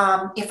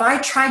 If I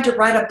tried to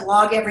write a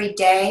blog every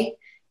day,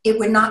 it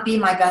would not be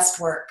my best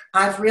work.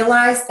 I've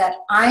realized that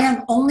I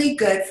am only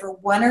good for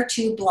 1 or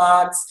 2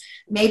 blogs,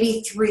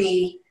 maybe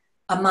 3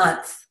 a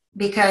month,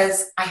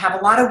 because I have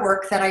a lot of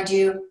work that I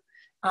do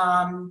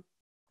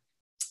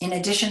in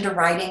addition to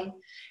writing.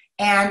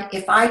 And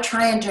if I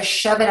try and just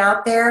shove it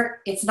out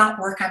there, it's not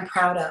work I'm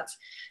proud of.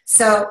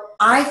 So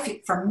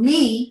for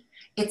me,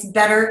 it's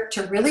better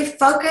to really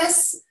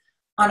focus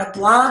on a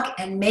blog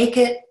and make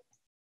it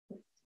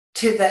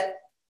to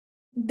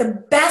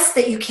the best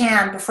that you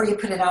can before you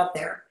put it out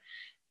there.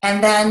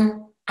 And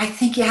then I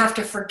think you have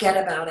to forget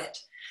about it,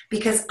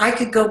 because I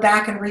could go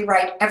back and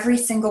rewrite every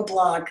single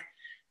blog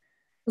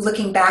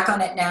looking back on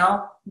it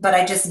now, but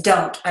I just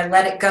don't. I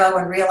let it go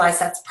and realize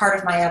that's part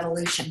of my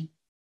evolution.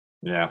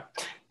 Yeah.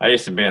 I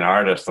used to be an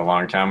artist a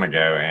long time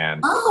ago.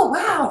 And oh,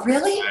 wow.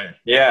 Really?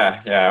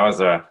 I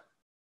was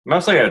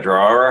mostly a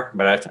drawer,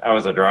 but I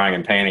was a drawing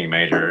and painting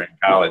major in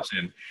college.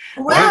 And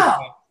wow.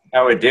 What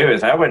I would do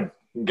is I would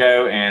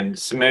go and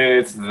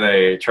smooth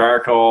the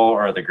charcoal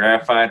or the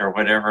graphite or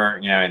whatever,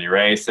 you know, and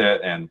erase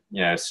it and,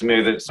 you know,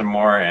 smooth it some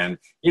more. And,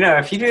 you know,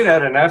 if you do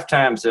that enough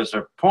times, there's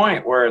a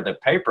point where the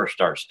paper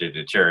starts to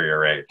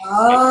deteriorate.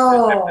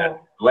 Oh.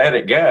 Let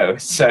it go.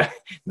 So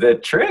the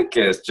trick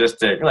is just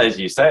to, as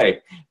you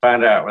say,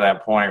 find out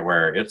that point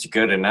where it's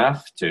good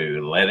enough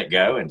to let it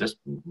go and just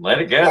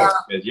let it go. Yeah.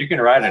 Because you can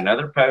write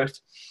another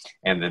post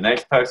and the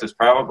next post is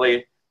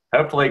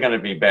hopefully going to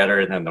be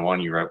better than the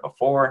one you wrote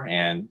before.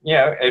 And, you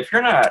know, if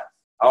you're not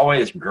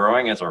always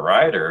growing as a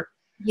writer,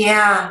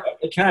 yeah,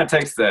 it kind of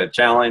takes the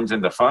challenge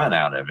and the fun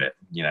out of it,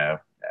 you know,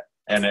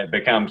 and it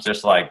becomes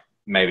just like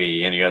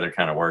maybe any other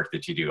kind of work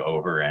that you do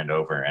over and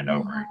over and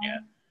over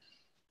again.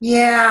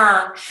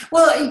 Yeah.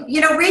 Well, you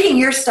know, reading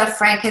your stuff,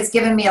 Frank, has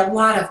given me a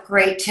lot of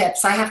great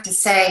tips. I have to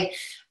say,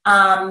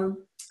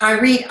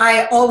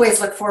 I always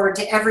look forward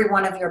to every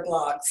one of your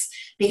blogs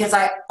because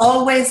I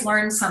always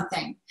learn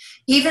something.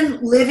 Even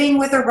living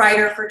with a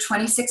writer for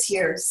 26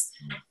 years,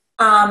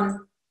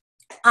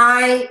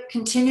 I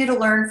continue to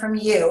learn from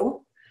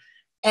you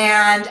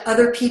and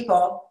other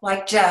people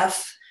like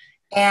Jeff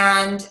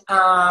and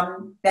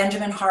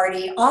Benjamin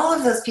Hardy, all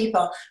of those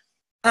people.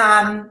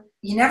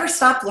 You never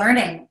stop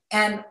learning.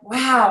 And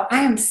wow,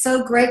 I am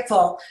so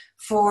grateful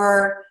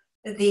for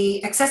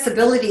the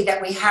accessibility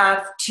that we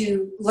have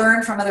to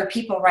learn from other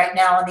people right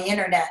now on the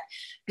internet,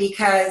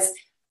 because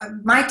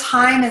my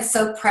time is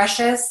so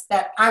precious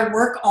that I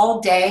work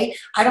all day.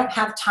 I don't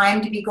have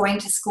time to be going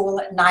to school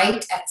at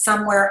night at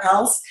somewhere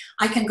else.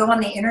 I can go on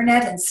the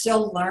internet and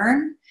still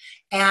learn.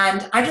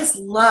 And I just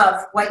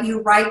love what you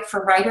write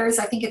for writers.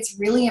 I think it's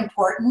really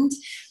important.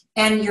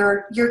 And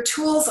your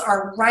tools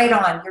are right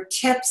on. Your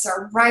tips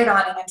are right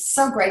on. And I'm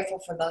so grateful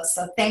for those.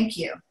 So thank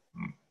you.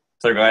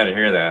 So glad to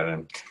hear that.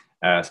 And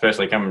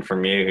especially coming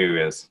from you, who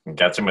has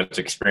got so much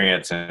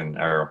experience and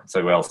are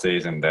so well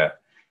seasoned at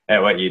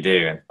what you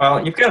do. And,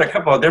 well, you've got a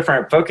couple of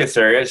different focus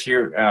areas.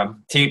 You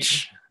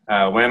teach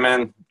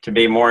women to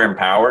be more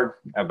empowered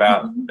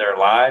about their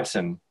lives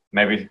and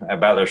maybe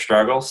about their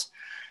struggles.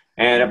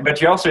 But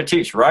you also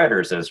teach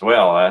writers as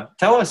well.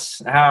 Tell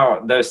us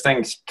how those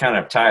things kind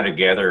of tie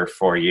together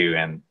for you,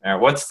 and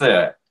what's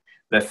the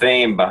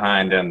theme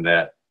behind them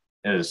that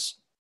is,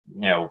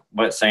 you know,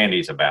 what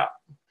Sandy's about.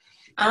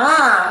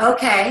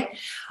 Okay.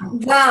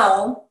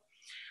 Well,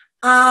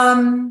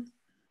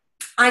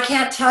 I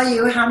can't tell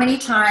you how many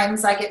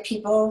times I get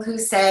people who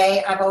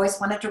say, I've always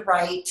wanted to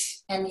write,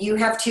 and you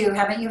have too,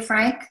 haven't you,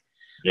 Frank?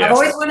 Yes. I've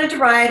always wanted to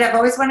write. I've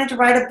always wanted to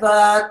write a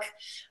book.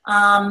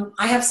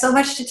 I have so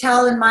much to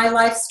tell in my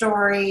life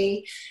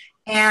story.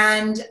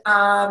 And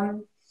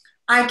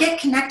I get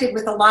connected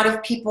with a lot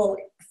of people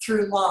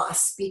through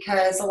loss,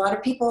 because a lot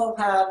of people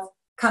have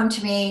come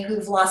to me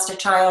who've lost a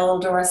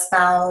child or a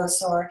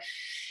spouse,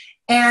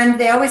 and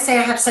they always say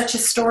I have such a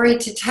story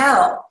to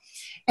tell.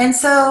 And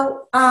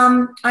so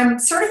I'm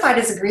certified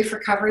as a grief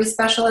recovery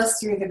specialist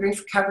through the Grief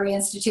Recovery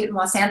Institute in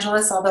Los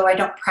Angeles, although I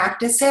don't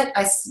practice it.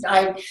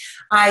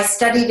 I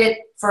studied it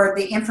for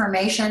the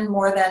information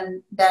more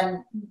than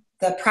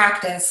the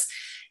practice.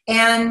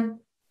 And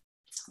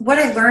what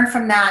I learned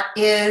from that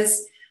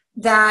is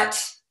that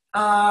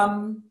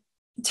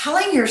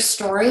telling your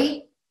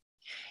story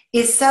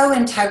is so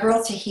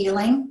integral to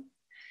healing.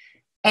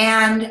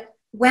 And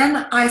when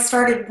I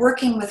started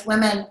working with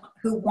women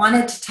who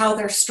wanted to tell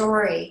their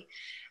story,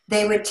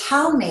 they would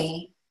tell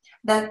me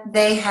that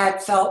they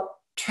had felt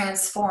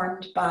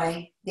transformed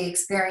by the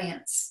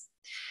experience.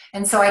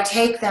 And so I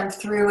take them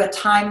through a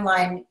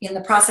timeline in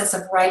the process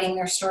of writing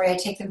their story. I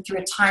take them through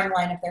a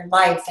timeline of their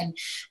life, and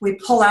we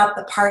pull out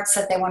the parts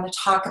that they want to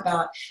talk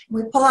about.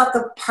 We pull out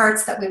the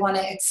parts that we want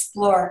to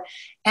explore.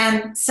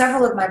 And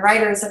several of my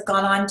writers have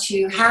gone on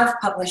to have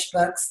published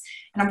books,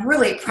 and I'm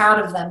really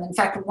proud of them. In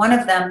fact, one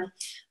of them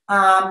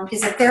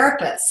is a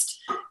therapist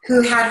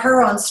who had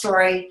her own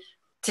story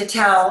to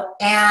tell,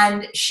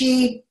 and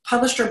she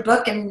published her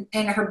book, and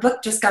her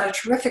book just got a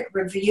terrific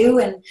review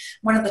in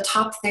one of the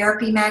top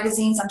therapy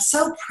magazines. I'm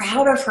so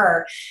proud of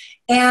her.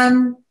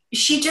 And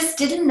she just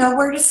didn't know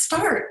where to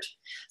start.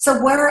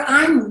 So where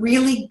I'm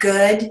really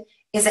good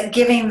is at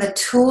giving the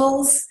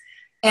tools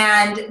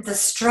and the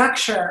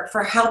structure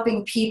for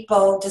helping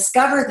people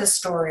discover the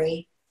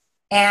story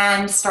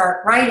and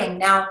start writing.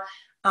 Now,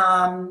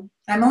 I'm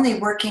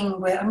working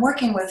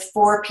with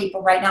 4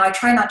 people right now. I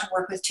try not to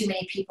work with too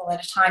many people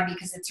at a time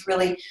because it's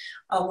really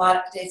a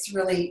lot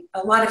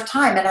of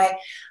time, and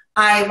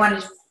I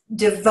want to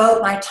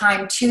devote my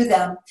time to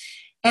them.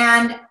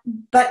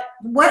 But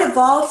what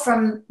evolved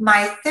from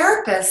my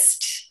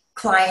therapist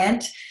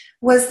client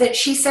was that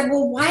she said,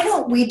 well, why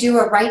don't we do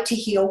a Right to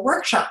Heal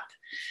workshop?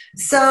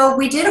 So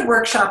we did a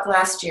workshop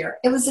last year.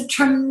 It was a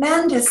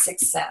tremendous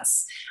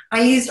success.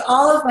 I used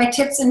all of my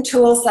tips and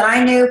tools that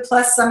I knew,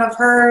 plus some of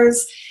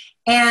hers.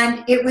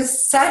 And it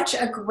was such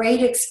a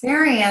great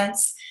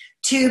experience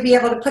to be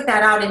able to put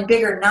that out in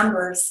bigger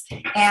numbers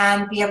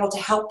and be able to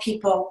help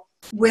people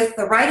with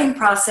the writing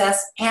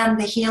process and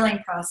the healing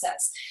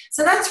process.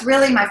 So that's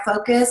really my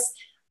focus.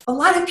 A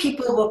lot of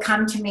people will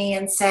come to me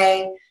and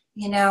say,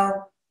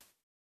 well,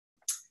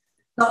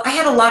 I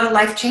had a lot of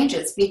life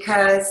changes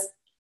because,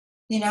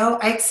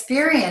 I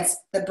experienced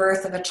the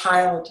birth of a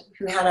child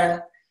who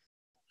had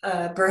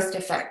a birth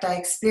defect. I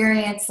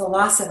experienced the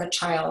loss of a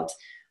child.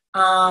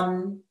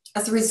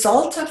 As a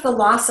result of the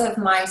loss of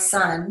my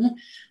son,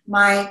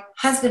 my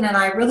husband and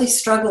I really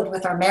struggled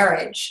with our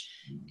marriage.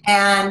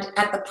 And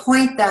at the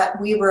point that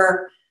we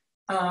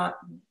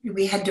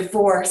had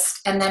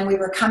divorced, and then we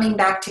were coming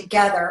back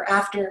together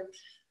after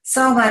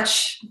so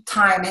much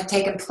time had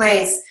taken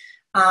place,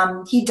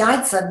 he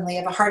died suddenly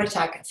of a heart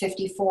attack at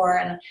 54.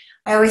 And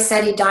I always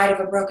said he died of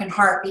a broken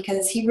heart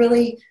because he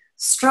really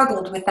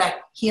struggled with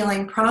that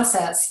healing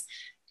process.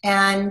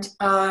 And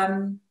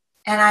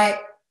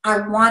I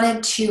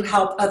wanted to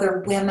help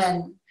other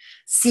women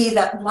see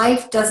that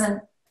life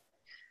isn't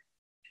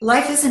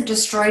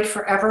destroyed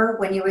forever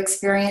when you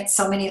experience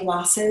so many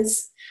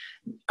losses.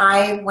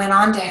 I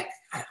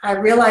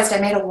realized I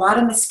made a lot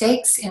of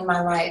mistakes in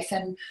my life.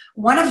 And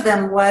one of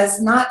them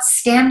was not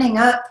standing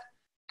up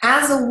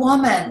as a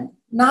woman,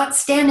 not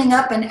standing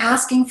up and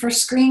asking for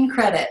screen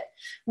credit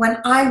when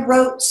I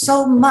wrote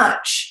so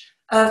much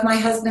of my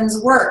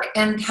husband's work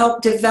and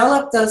helped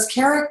develop those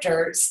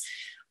characters.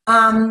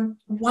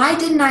 Why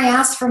didn't I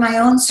ask for my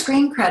own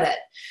screen credit?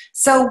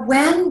 So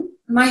when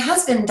my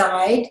husband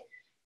died,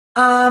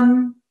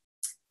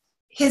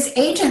 his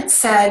agent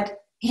said,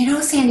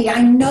 Sandy,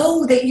 I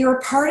know that you're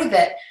a part of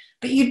it,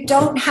 but you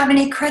don't have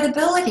any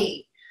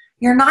credibility.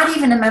 You're not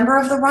even a member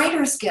of the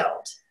Writers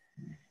Guild.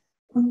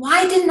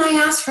 Why didn't I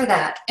ask for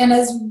that? And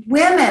as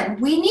women,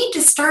 we need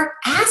to start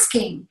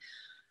asking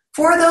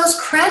for those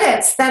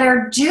credits that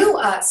are due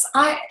us.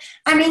 I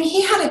mean,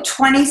 he had a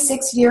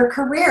 26-year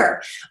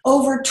career,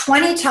 over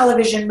 20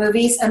 television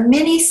movies, a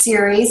mini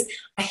series,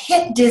 a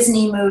hit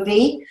Disney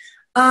movie,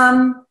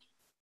 and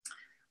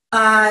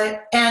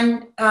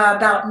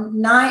about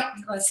 9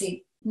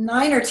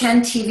 or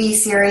 10 TV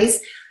series.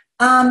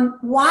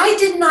 Why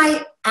didn't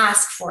I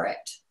ask for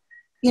it?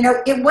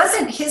 It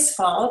wasn't his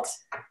fault.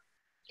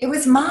 It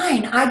was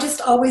mine. I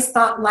just always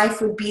thought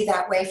life would be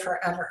that way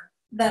forever,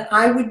 that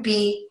I would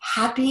be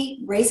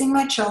happy raising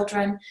my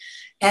children,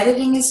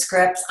 editing his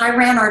scripts. I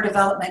ran our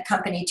development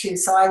company too,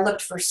 so I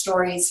looked for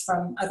stories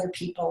from other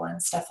people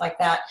and stuff like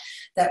that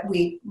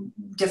we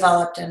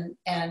developed and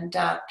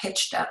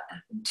pitched up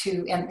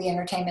to the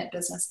entertainment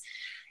business.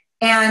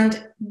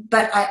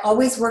 But I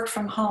always worked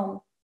from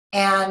home.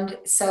 And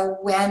so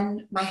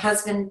when my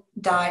husband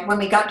died, when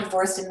we got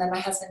divorced and then my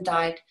husband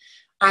died,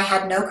 I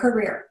had no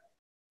career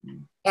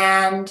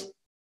and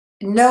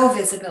no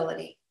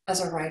visibility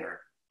as a writer.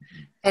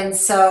 And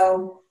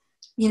so,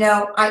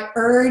 I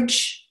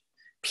urge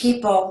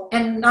people,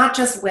 and not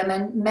just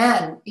women,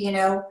 men,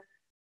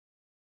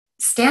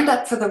 stand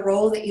up for the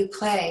role that you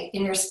play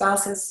in your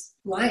spouse's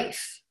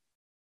life.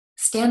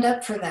 Stand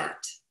up for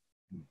that.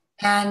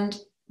 And,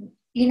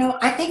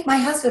 I think my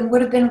husband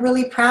would have been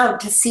really proud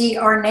to see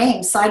our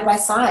names side by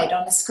side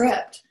on a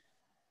script.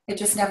 It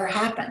just never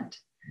happened.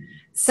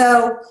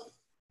 So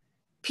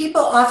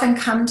people often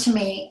come to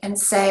me and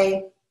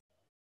say,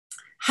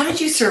 how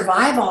did you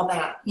survive all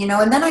that? You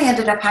know, and then I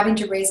ended up having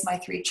to raise my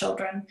 3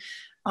 children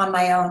on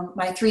my own,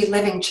 my 3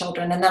 living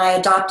children, and then I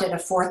adopted a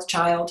 4th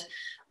child.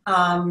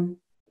 And,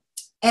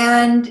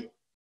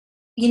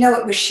 you know,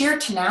 it was sheer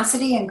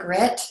tenacity and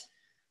grit.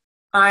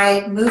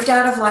 I moved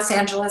out of Los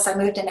Angeles. I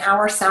moved an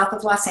hour south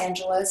of Los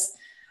Angeles.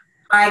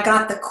 I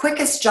got the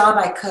quickest job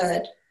I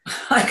could.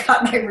 I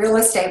got my real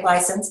estate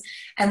license.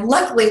 And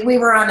luckily, we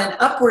were on an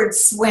upward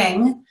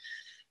swing.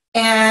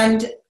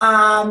 And,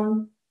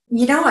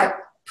 you know, I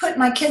put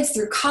my kids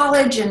through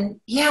college, and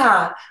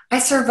yeah, I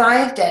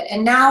survived it.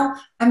 And now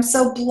I'm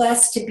so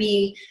blessed to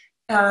be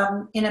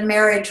in a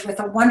marriage with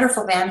a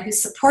wonderful man who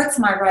supports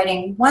my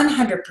writing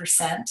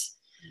 100%.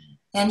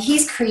 And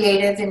he's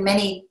creative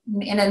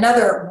in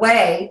another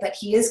way, but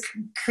he is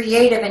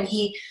creative, and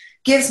he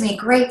gives me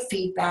great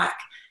feedback.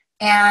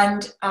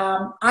 And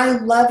I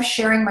love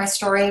sharing my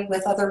story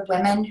with other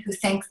women who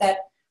think that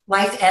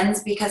life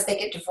ends because they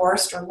get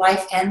divorced, or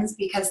life ends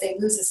because they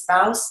lose a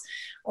spouse,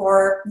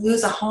 or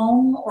lose a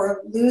home,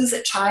 or lose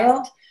a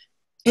child.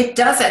 It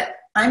doesn't.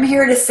 I'm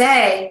here to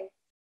say,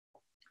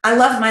 I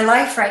love my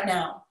life right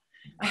now.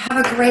 I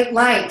have a great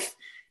life.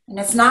 And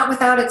it's not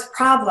without its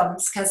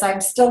problems, because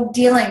I'm still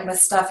dealing with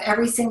stuff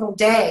every single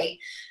day.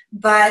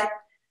 But,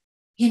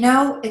 you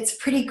know, it's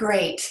pretty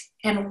great.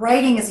 And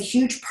writing is a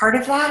huge part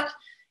of that.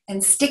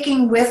 And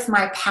sticking with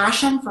my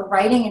passion for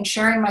writing and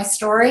sharing my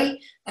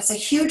story, that's a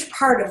huge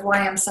part of why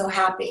I'm so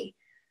happy.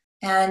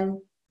 And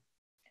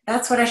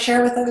that's what I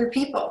share with other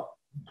people.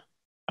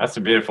 That's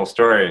a beautiful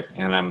story.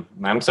 And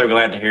I'm so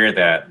glad to hear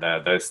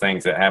that those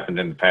things that happened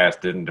in the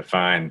past didn't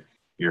define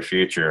your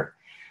future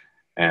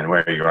and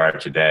where you are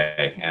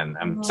today. And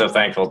I'm so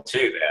thankful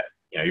too that,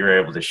 you know, you're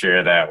able to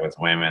share that with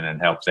women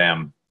and help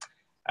them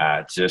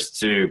just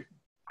to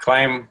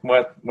claim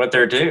what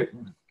they're due,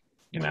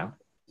 you know?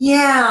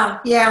 Yeah,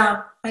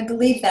 I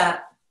believe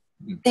that.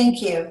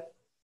 Thank you.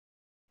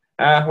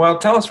 Well,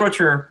 tell us what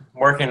you're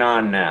working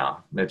on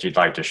now that you'd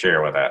like to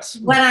share with us.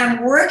 What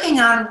I'm working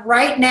on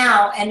right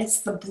now, and it's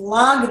the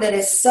blog that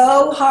is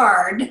so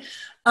hard.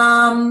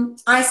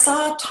 I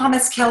saw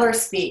Thomas Keller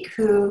speak,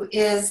 who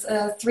is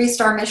a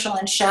 3-star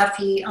Michelin chef.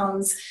 He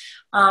owns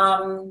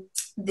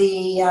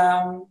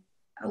the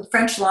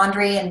French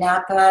Laundry in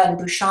Napa and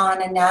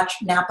Bouchon in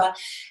Napa.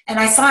 And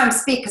I saw him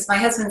speak because my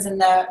husband's in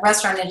the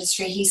restaurant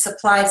industry. He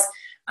supplies,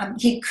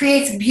 he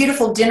creates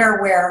beautiful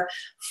dinnerware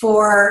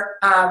for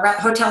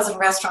hotels and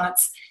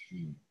restaurants.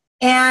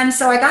 And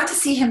so I got to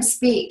see him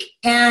speak.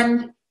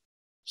 And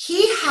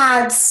he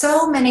had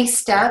so many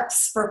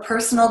steps for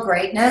personal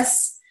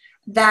greatness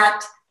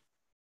that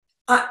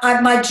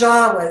my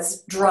jaw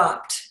was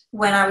dropped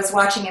when I was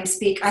watching him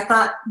speak. I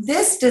thought,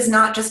 this does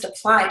not just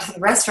apply to the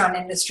restaurant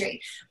industry.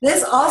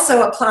 This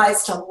also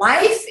applies to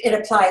life. It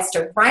applies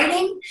to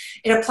writing.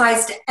 It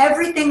applies to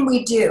everything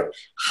we do.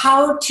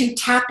 How to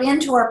tap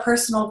into our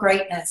personal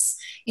greatness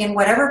in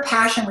whatever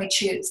passion we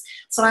choose.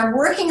 So I'm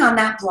working on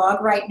that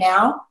blog right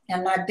now,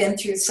 and I've been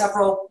through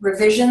several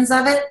revisions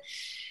of it.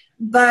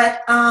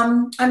 But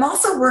I'm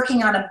also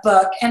working on a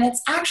book, and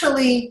it's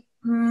actually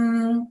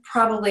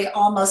probably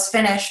almost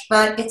finished,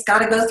 but it's got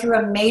to go through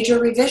a major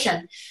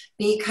revision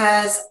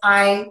because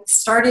I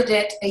started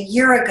it a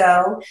year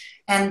ago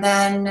and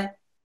then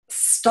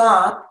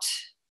stopped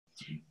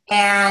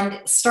and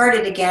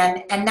started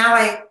again, and now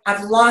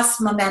I've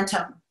lost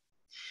momentum.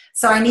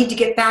 So I need to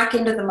get back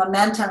into the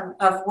momentum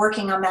of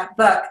working on that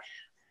book.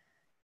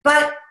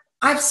 But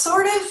I've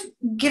sort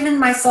of given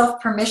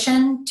myself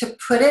permission to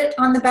put it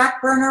on the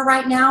back burner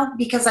right now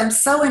because I'm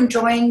so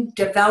enjoying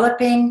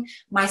developing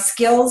my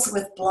skills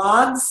with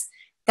blogs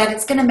that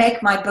it's going to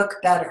make my book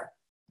better.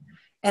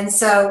 And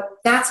so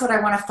that's what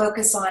I want to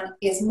focus on,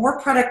 is more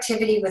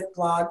productivity with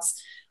blogs,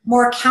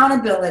 more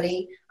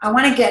accountability. I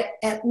want to get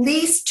at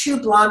least 2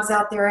 blogs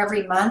out there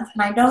every month.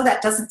 And I know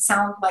that doesn't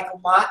sound like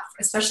a lot,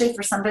 especially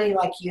for somebody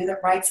like you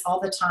that writes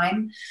all the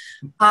time.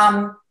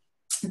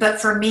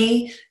 But for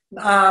me,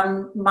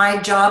 my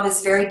job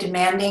is very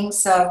demanding,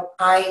 so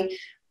I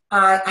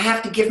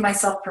have to give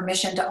myself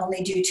permission to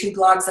only do 2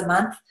 blogs a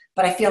month,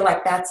 but I feel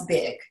like that's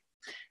big.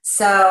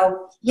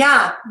 So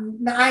yeah,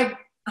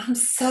 I'm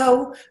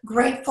so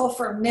grateful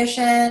for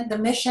the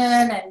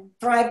mission and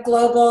Thrive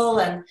Global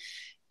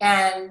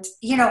and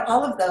you know,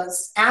 all of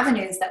those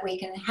avenues that we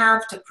can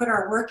have to put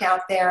our work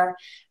out there.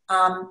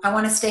 I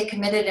want to stay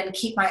committed and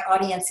keep my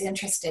audience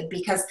interested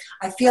because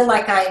I feel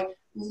like I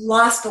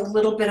lost a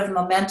little bit of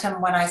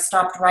momentum when I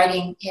stopped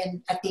writing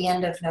at the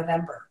end of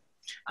November.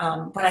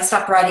 When I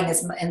stopped writing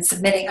and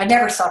submitting, I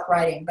never stopped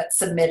writing, but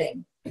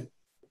submitting.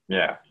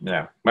 Yeah.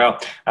 Well,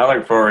 I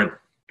look forward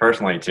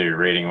personally to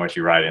reading what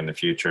you write in the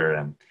future.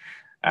 And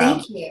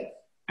thank you.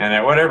 And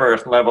at whatever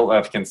level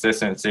of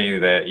consistency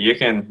that you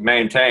can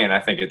maintain, I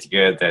think it's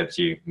good that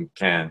you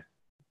can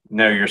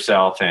know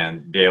yourself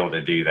and be able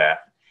to do that.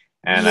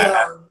 And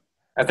yeah.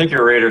 I think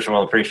your readers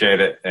will appreciate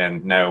it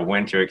and know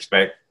when to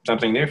expect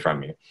something new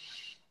from you.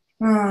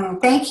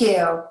 Thank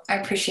you. I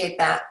appreciate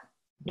that.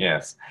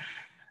 Yes.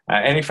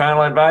 Any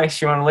final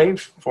advice you want to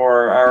leave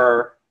for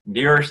our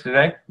viewers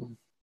today?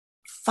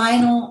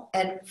 Final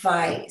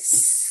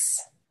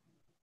advice.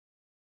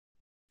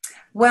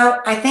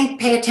 Well, I think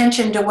pay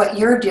attention to what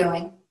you're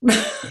doing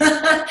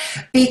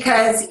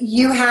because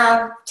you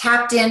have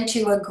tapped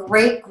into a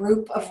great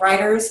group of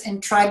writers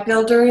and tribe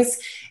builders.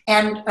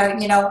 And,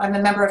 I'm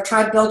a member of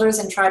Tribe Builders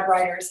and Tribe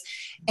Writers.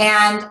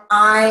 And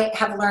I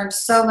have learned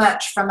so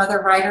much from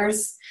other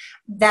writers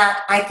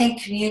that I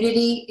think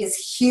community is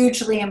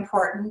hugely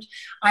important.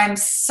 I am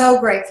so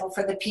grateful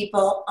for the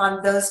people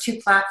on those two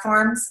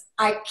platforms.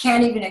 I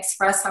can't even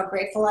express how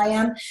grateful I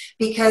am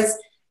because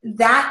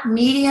that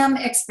medium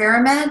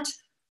experiment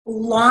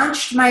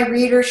launched my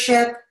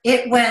readership.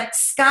 It went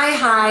sky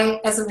high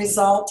as a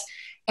result.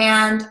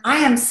 And I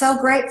am so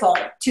grateful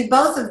to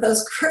both of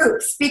those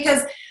groups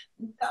because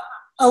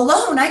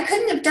alone I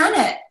couldn't have done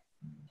it.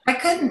 I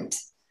couldn't.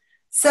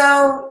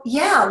 So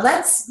yeah,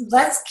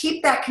 let's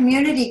keep that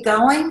community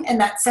going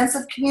and that sense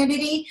of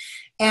community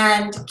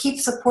and keep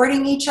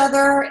supporting each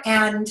other.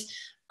 And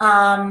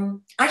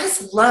I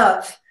just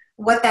love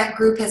what that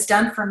group has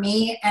done for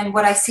me and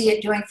what I see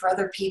it doing for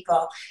other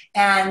people.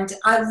 And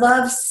I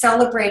love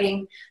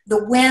celebrating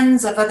the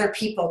wins of other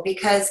people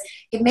because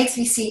it makes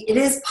me see it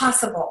is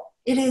possible.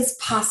 It is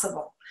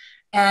possible.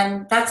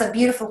 And that's a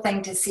beautiful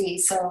thing to see.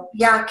 So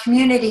yeah,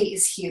 community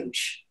is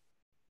huge.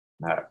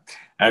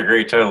 I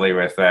agree totally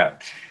with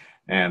that.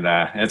 And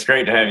it's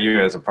great to have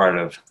you as a part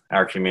of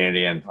our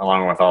community and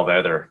along with all the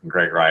other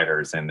great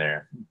writers in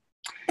there.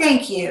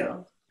 Thank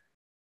you.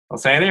 Well,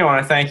 Sandy, I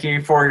want to thank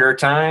you for your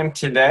time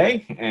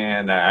today.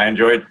 And I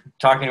enjoyed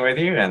talking with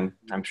you, and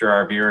I'm sure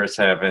our viewers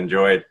have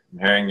enjoyed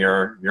hearing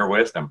your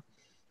wisdom.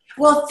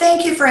 Well,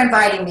 thank you for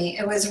inviting me.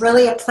 It was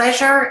really a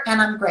pleasure,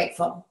 and I'm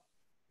grateful.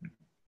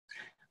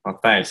 Well,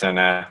 thanks,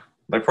 and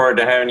look forward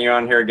to having you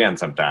on here again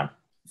sometime.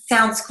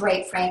 Sounds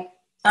great, Frank.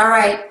 All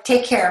right,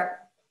 take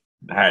care.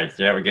 All right,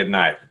 you have a good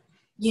night.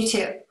 You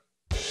too.